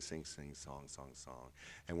theme, sing, sing, sing, song, song, song.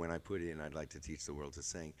 And when I put in, I'd like to teach the world to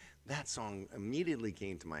sing, that song immediately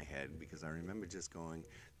came to my head because I remember just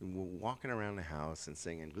walking around the house and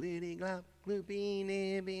singing, glitty, glop, gloopy,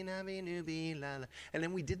 nibby, nabby, newbie, la, la. And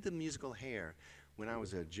then we did the musical Hair when I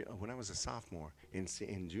was a sophomore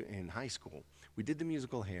in high school. We did the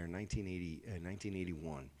musical Hair in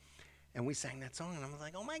 1981. And we sang that song, and I was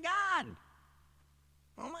like, oh my God,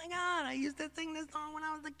 I used to sing this song when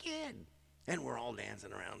I was a kid. And we're all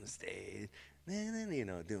dancing around the stage, and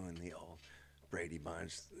then, doing the old Brady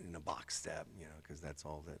Bunch in a box step, because that's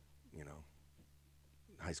all that,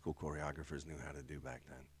 high school choreographers knew how to do back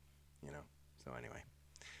then, So anyway,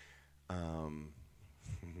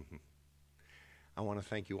 I want to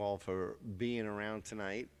thank you all for being around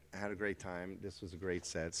tonight. I had a great time. This was a great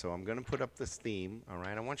set. So I'm going to put up this theme, all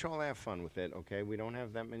right? I want you all to have fun with it, okay? We don't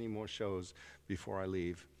have that many more shows before I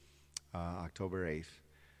leave, October 8th.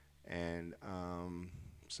 And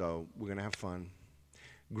so we're going to have fun.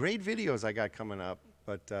 Great videos I got coming up,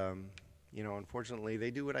 but, unfortunately,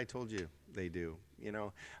 they do what I told you they do.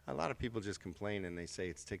 A lot of people just complain and they say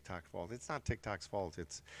it's TikTok's fault. It's not TikTok's fault.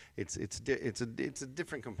 It's a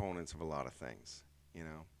different components of a lot of things,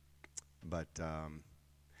 But,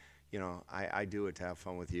 I do it to have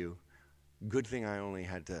fun with you. Good thing I only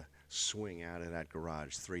had to swing out of that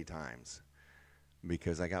garage 3 times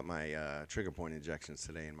because I got my trigger point injections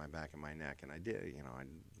today in my back and my neck, and I did.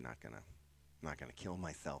 I'm not gonna kill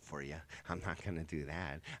myself for you. I'm not gonna do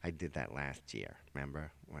that. I did that last year.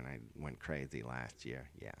 Remember when I went crazy last year?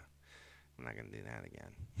 Yeah, I'm not gonna do that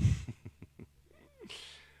again.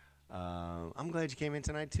 I'm glad you came in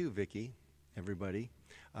tonight too, Vicky. Everybody,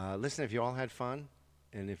 listen. If you all had fun.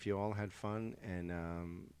 And if you all had fun and,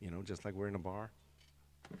 just like we're in a bar,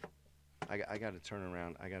 I got to turn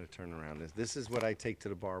around. This is what I take to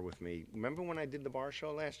the bar with me. Remember when I did the bar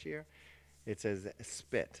show last year? It says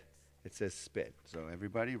spit. So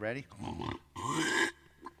everybody ready?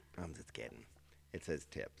 I'm just kidding. It says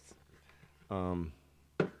tips. You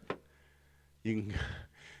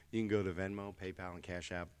can go to Venmo, PayPal, and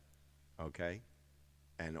Cash App, okay?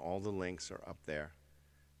 And all the links are up there.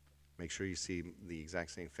 Make sure you see the exact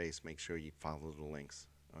same face. Make sure you follow the links.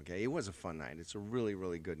 Okay, it was a fun night. It's a really,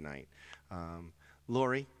 really good night.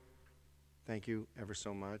 Lori, thank you ever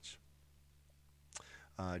so much.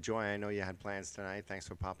 Joy, I know you had plans tonight. Thanks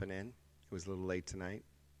for popping in. It was a little late tonight.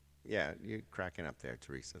 Yeah, you're cracking up there,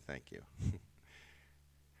 Teresa. Thank you.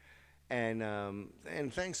 And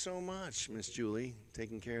thanks so much, Miss Julie,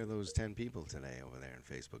 taking care of those 10 people today over there in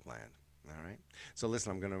Facebook land. All right. So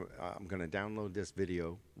listen, I'm gonna download this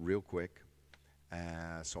video real quick,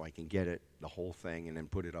 so I can get it, the whole thing, and then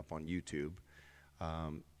put it up on YouTube.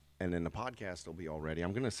 And then the podcast will be all ready.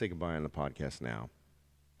 I'm gonna say goodbye on the podcast now.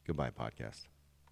 Goodbye, podcast.